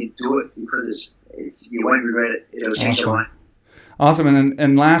opportunity, do it, because it's you won't regret it. It'll change your life. Awesome.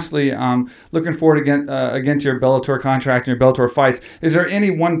 And lastly, looking forward again to your Bellator contract and your Bellator fights. Is there any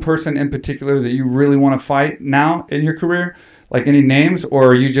one person in particular that you really want to fight now in your career? Like any names, or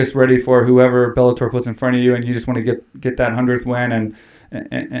are you just ready for whoever Bellator puts in front of you, and you just want to get that 100th win and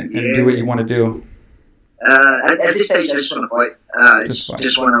do what you want to do? At this stage, I just want to fight.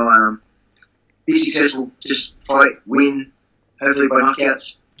 Just want to be successful. Just fight, win, hopefully by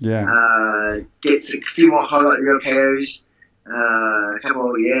knockouts. Yeah. Get a few more highlight reel KOs.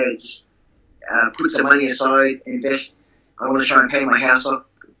 Just put some money aside, invest. I want to try and pay my house off.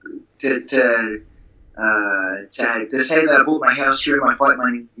 To say that I bought my house through my fight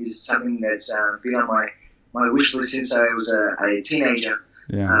money is something that's been on my wish list since I was a teenager.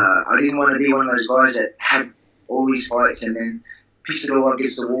 Yeah. I didn't want to be one of those guys that had all these fights and then pissed it all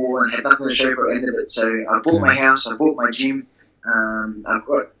against the wall and had nothing to show for the end of it. So I bought my house, I bought my gym. I've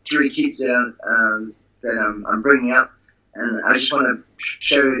got 3 kids that I'm bringing up, and I just want to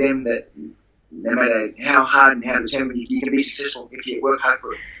show them that no matter how hard and how determined you can be successful if you work hard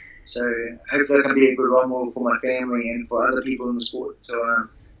for it. So hopefully I can be a good role model for my family and for other people in the sport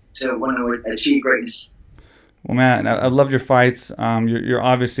to want to achieve greatness. Well, Matt, I loved your fights. You're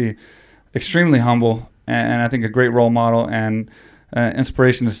obviously extremely humble, and I think a great role model and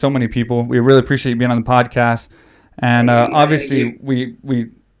inspiration to so many people. We really appreciate you being on the podcast. And obviously,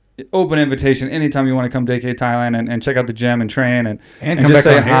 we open invitation anytime you want to come to AK Thailand and check out the gym and train and come just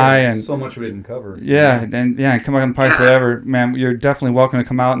say hi. And so much we didn't cover. Yeah, and come back on the podcast, whatever. Man, you're definitely welcome to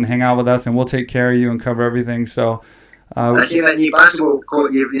come out and hang out with us, and we'll take care of you and cover everything. So. I see that new basketball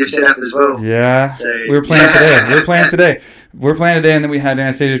court you've set up as well. Yeah, so, we were playing today. We're playing today, and then we had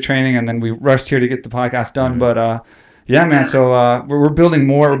Anastasia training, and then we rushed here to get the podcast done. But yeah, man. So we're building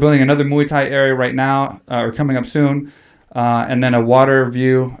more. We're building another Muay Thai area right now. We're coming up soon, and then a water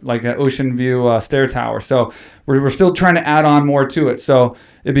view, like an ocean view stair tower. So we're still trying to add on more to it. So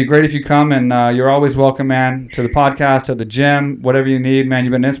it'd be great if you come, and you're always welcome, man, to the podcast, to the gym, whatever you need, man.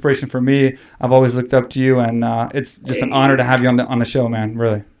 You've been an inspiration for me. I've always looked up to you, and it's just an honor to have you on the show, man.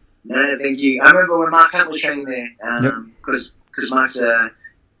 Really. No, thank you. I remember when Mark Hunt was training there, because Mark's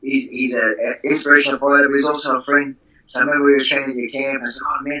he's an inspirational fighter, but he's also a friend. So I remember we were training at your camp, and I said,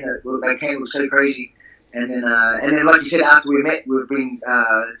 "Oh man, that camp looks so crazy." And then, like you said, after we met, we've been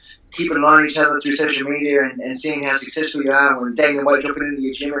keeping an eye on each other through social media and seeing how successful you are. When Daniel White dropping into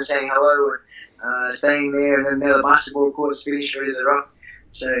your gym and saying hello and staying there, and then now the basketball court's finished, ready to rock.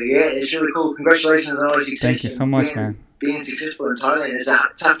 So yeah, it's really cool. Congratulations on all your success. Thank you so much, man. Being successful in Thailand is a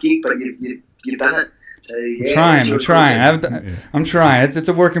tough gig, but you've done it. So yeah, I'm trying. I'm trying. It's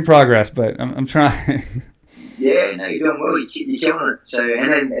a work in progress, but I'm trying. Yeah, no, you're doing well. You're killing it. So,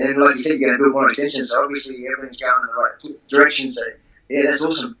 and like you said, you're going to build more extensions. So obviously, everything's going in the right direction. So, yeah, that's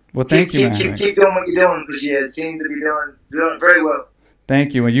awesome. Well, thank you, man. Keep doing what you're doing, because you seem to be doing it very well.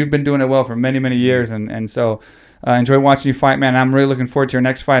 Thank you. And you've been doing it well for many, many years. And so Enjoy watching you fight, man. I'm really looking forward to your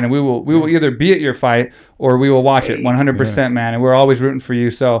next fight, and we will either be at your fight or we will watch it 100%, man. And we're always rooting for you.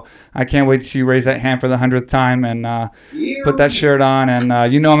 So I can't wait to see you raise that hand for the 100th time and put that shirt on. And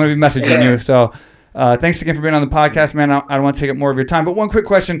I'm going to be messaging you. So thanks again for being on the podcast, man. I don't want to take up more of your time, but one quick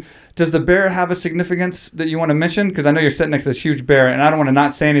question: does the bear have a significance that you want to mention? Because I know you're sitting next to this huge bear, and I don't want to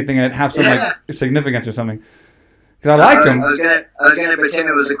not say anything and it have some like significance or something. Because I like him. I was gonna pretend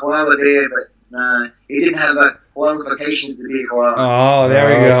it was a koala bear, but no, he didn't have a qualifications to be a koala. Oh, there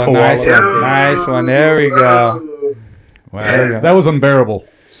we go. Nice one. There we go. Wow, that was unbearable.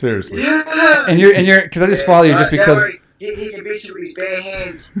 Seriously. Yeah. And you're because I just follow you just because. He can beat you with his bare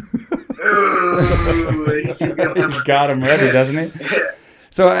hands. Ooh, He's got him ready, doesn't he?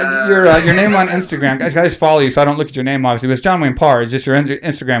 So your name on Instagram, guys, I just follow you, so I don't look at your name. Obviously, but it's John Wayne Parr. It's just your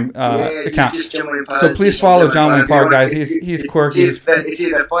Instagram account. Just John Wayne Parr. So please follow John Wayne Parr, guys. He's quirky. It's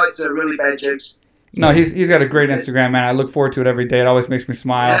either fights or really bad jokes. No, he's got a great Instagram, man. I look forward to it every day. It always makes me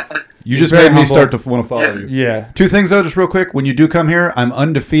smile. You just made me start to want to follow you. Yeah. 2 things though, just real quick. When you do come here, I'm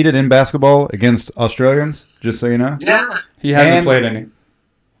undefeated in basketball against Australians. Just so you know. Yeah. He hasn't played any.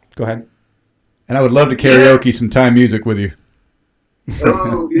 Go ahead. And I would love to karaoke some Thai music with you.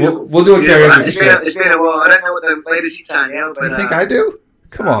 Oh, we'll do a karaoke. It's been a while. I don't know what the latest hits are now, but You think I do?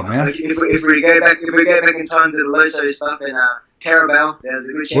 Come on, man. If we go back in time to the Loso stuff and Carabao, there's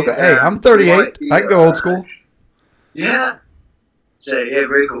a good chance. Hey, I'm 38. I can go old school. Yeah. So yeah,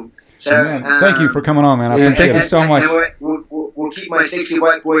 very cool. So Man, thank you for coming on, man. I appreciate thank you it. so much. We'll keep my sexy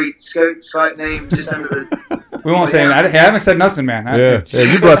white boy Skype name just under the. We won't say anything. I haven't said nothing, man. Yeah,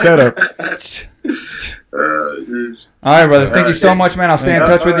 you brought that up. All right, brother. Thank you so much, man. I'll stay in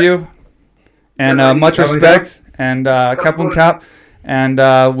touch with you. And much respect. And Kaplan Cap. And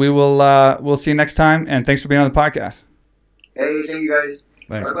we'll see you next time. And thanks for being on the podcast. Hey, thank you guys.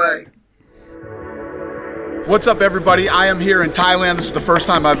 Thanks. Bye-bye. What's up, everybody? I am here in Thailand. This is the first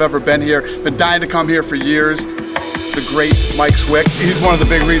time I've ever been here. Been dying to come here for years. The great Mike Swick. He's one of the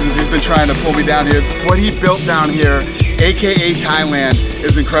big reasons he's been trying to pull me down here. What he built down here, AKA Thailand,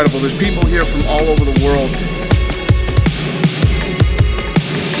 is incredible. There's people here from all over the world.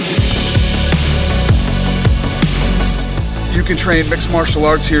 You can train mixed martial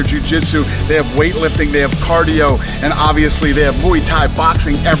arts here, jiu-jitsu. They have weightlifting, they have cardio, and obviously they have Muay Thai,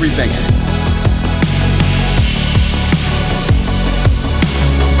 boxing, everything.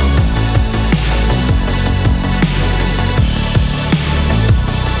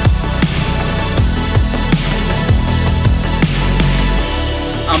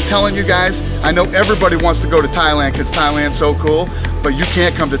 I'm telling you guys, I know everybody wants to go to Thailand because Thailand's so cool, but you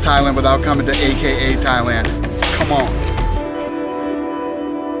can't come to Thailand without coming to AKA Thailand. Come on.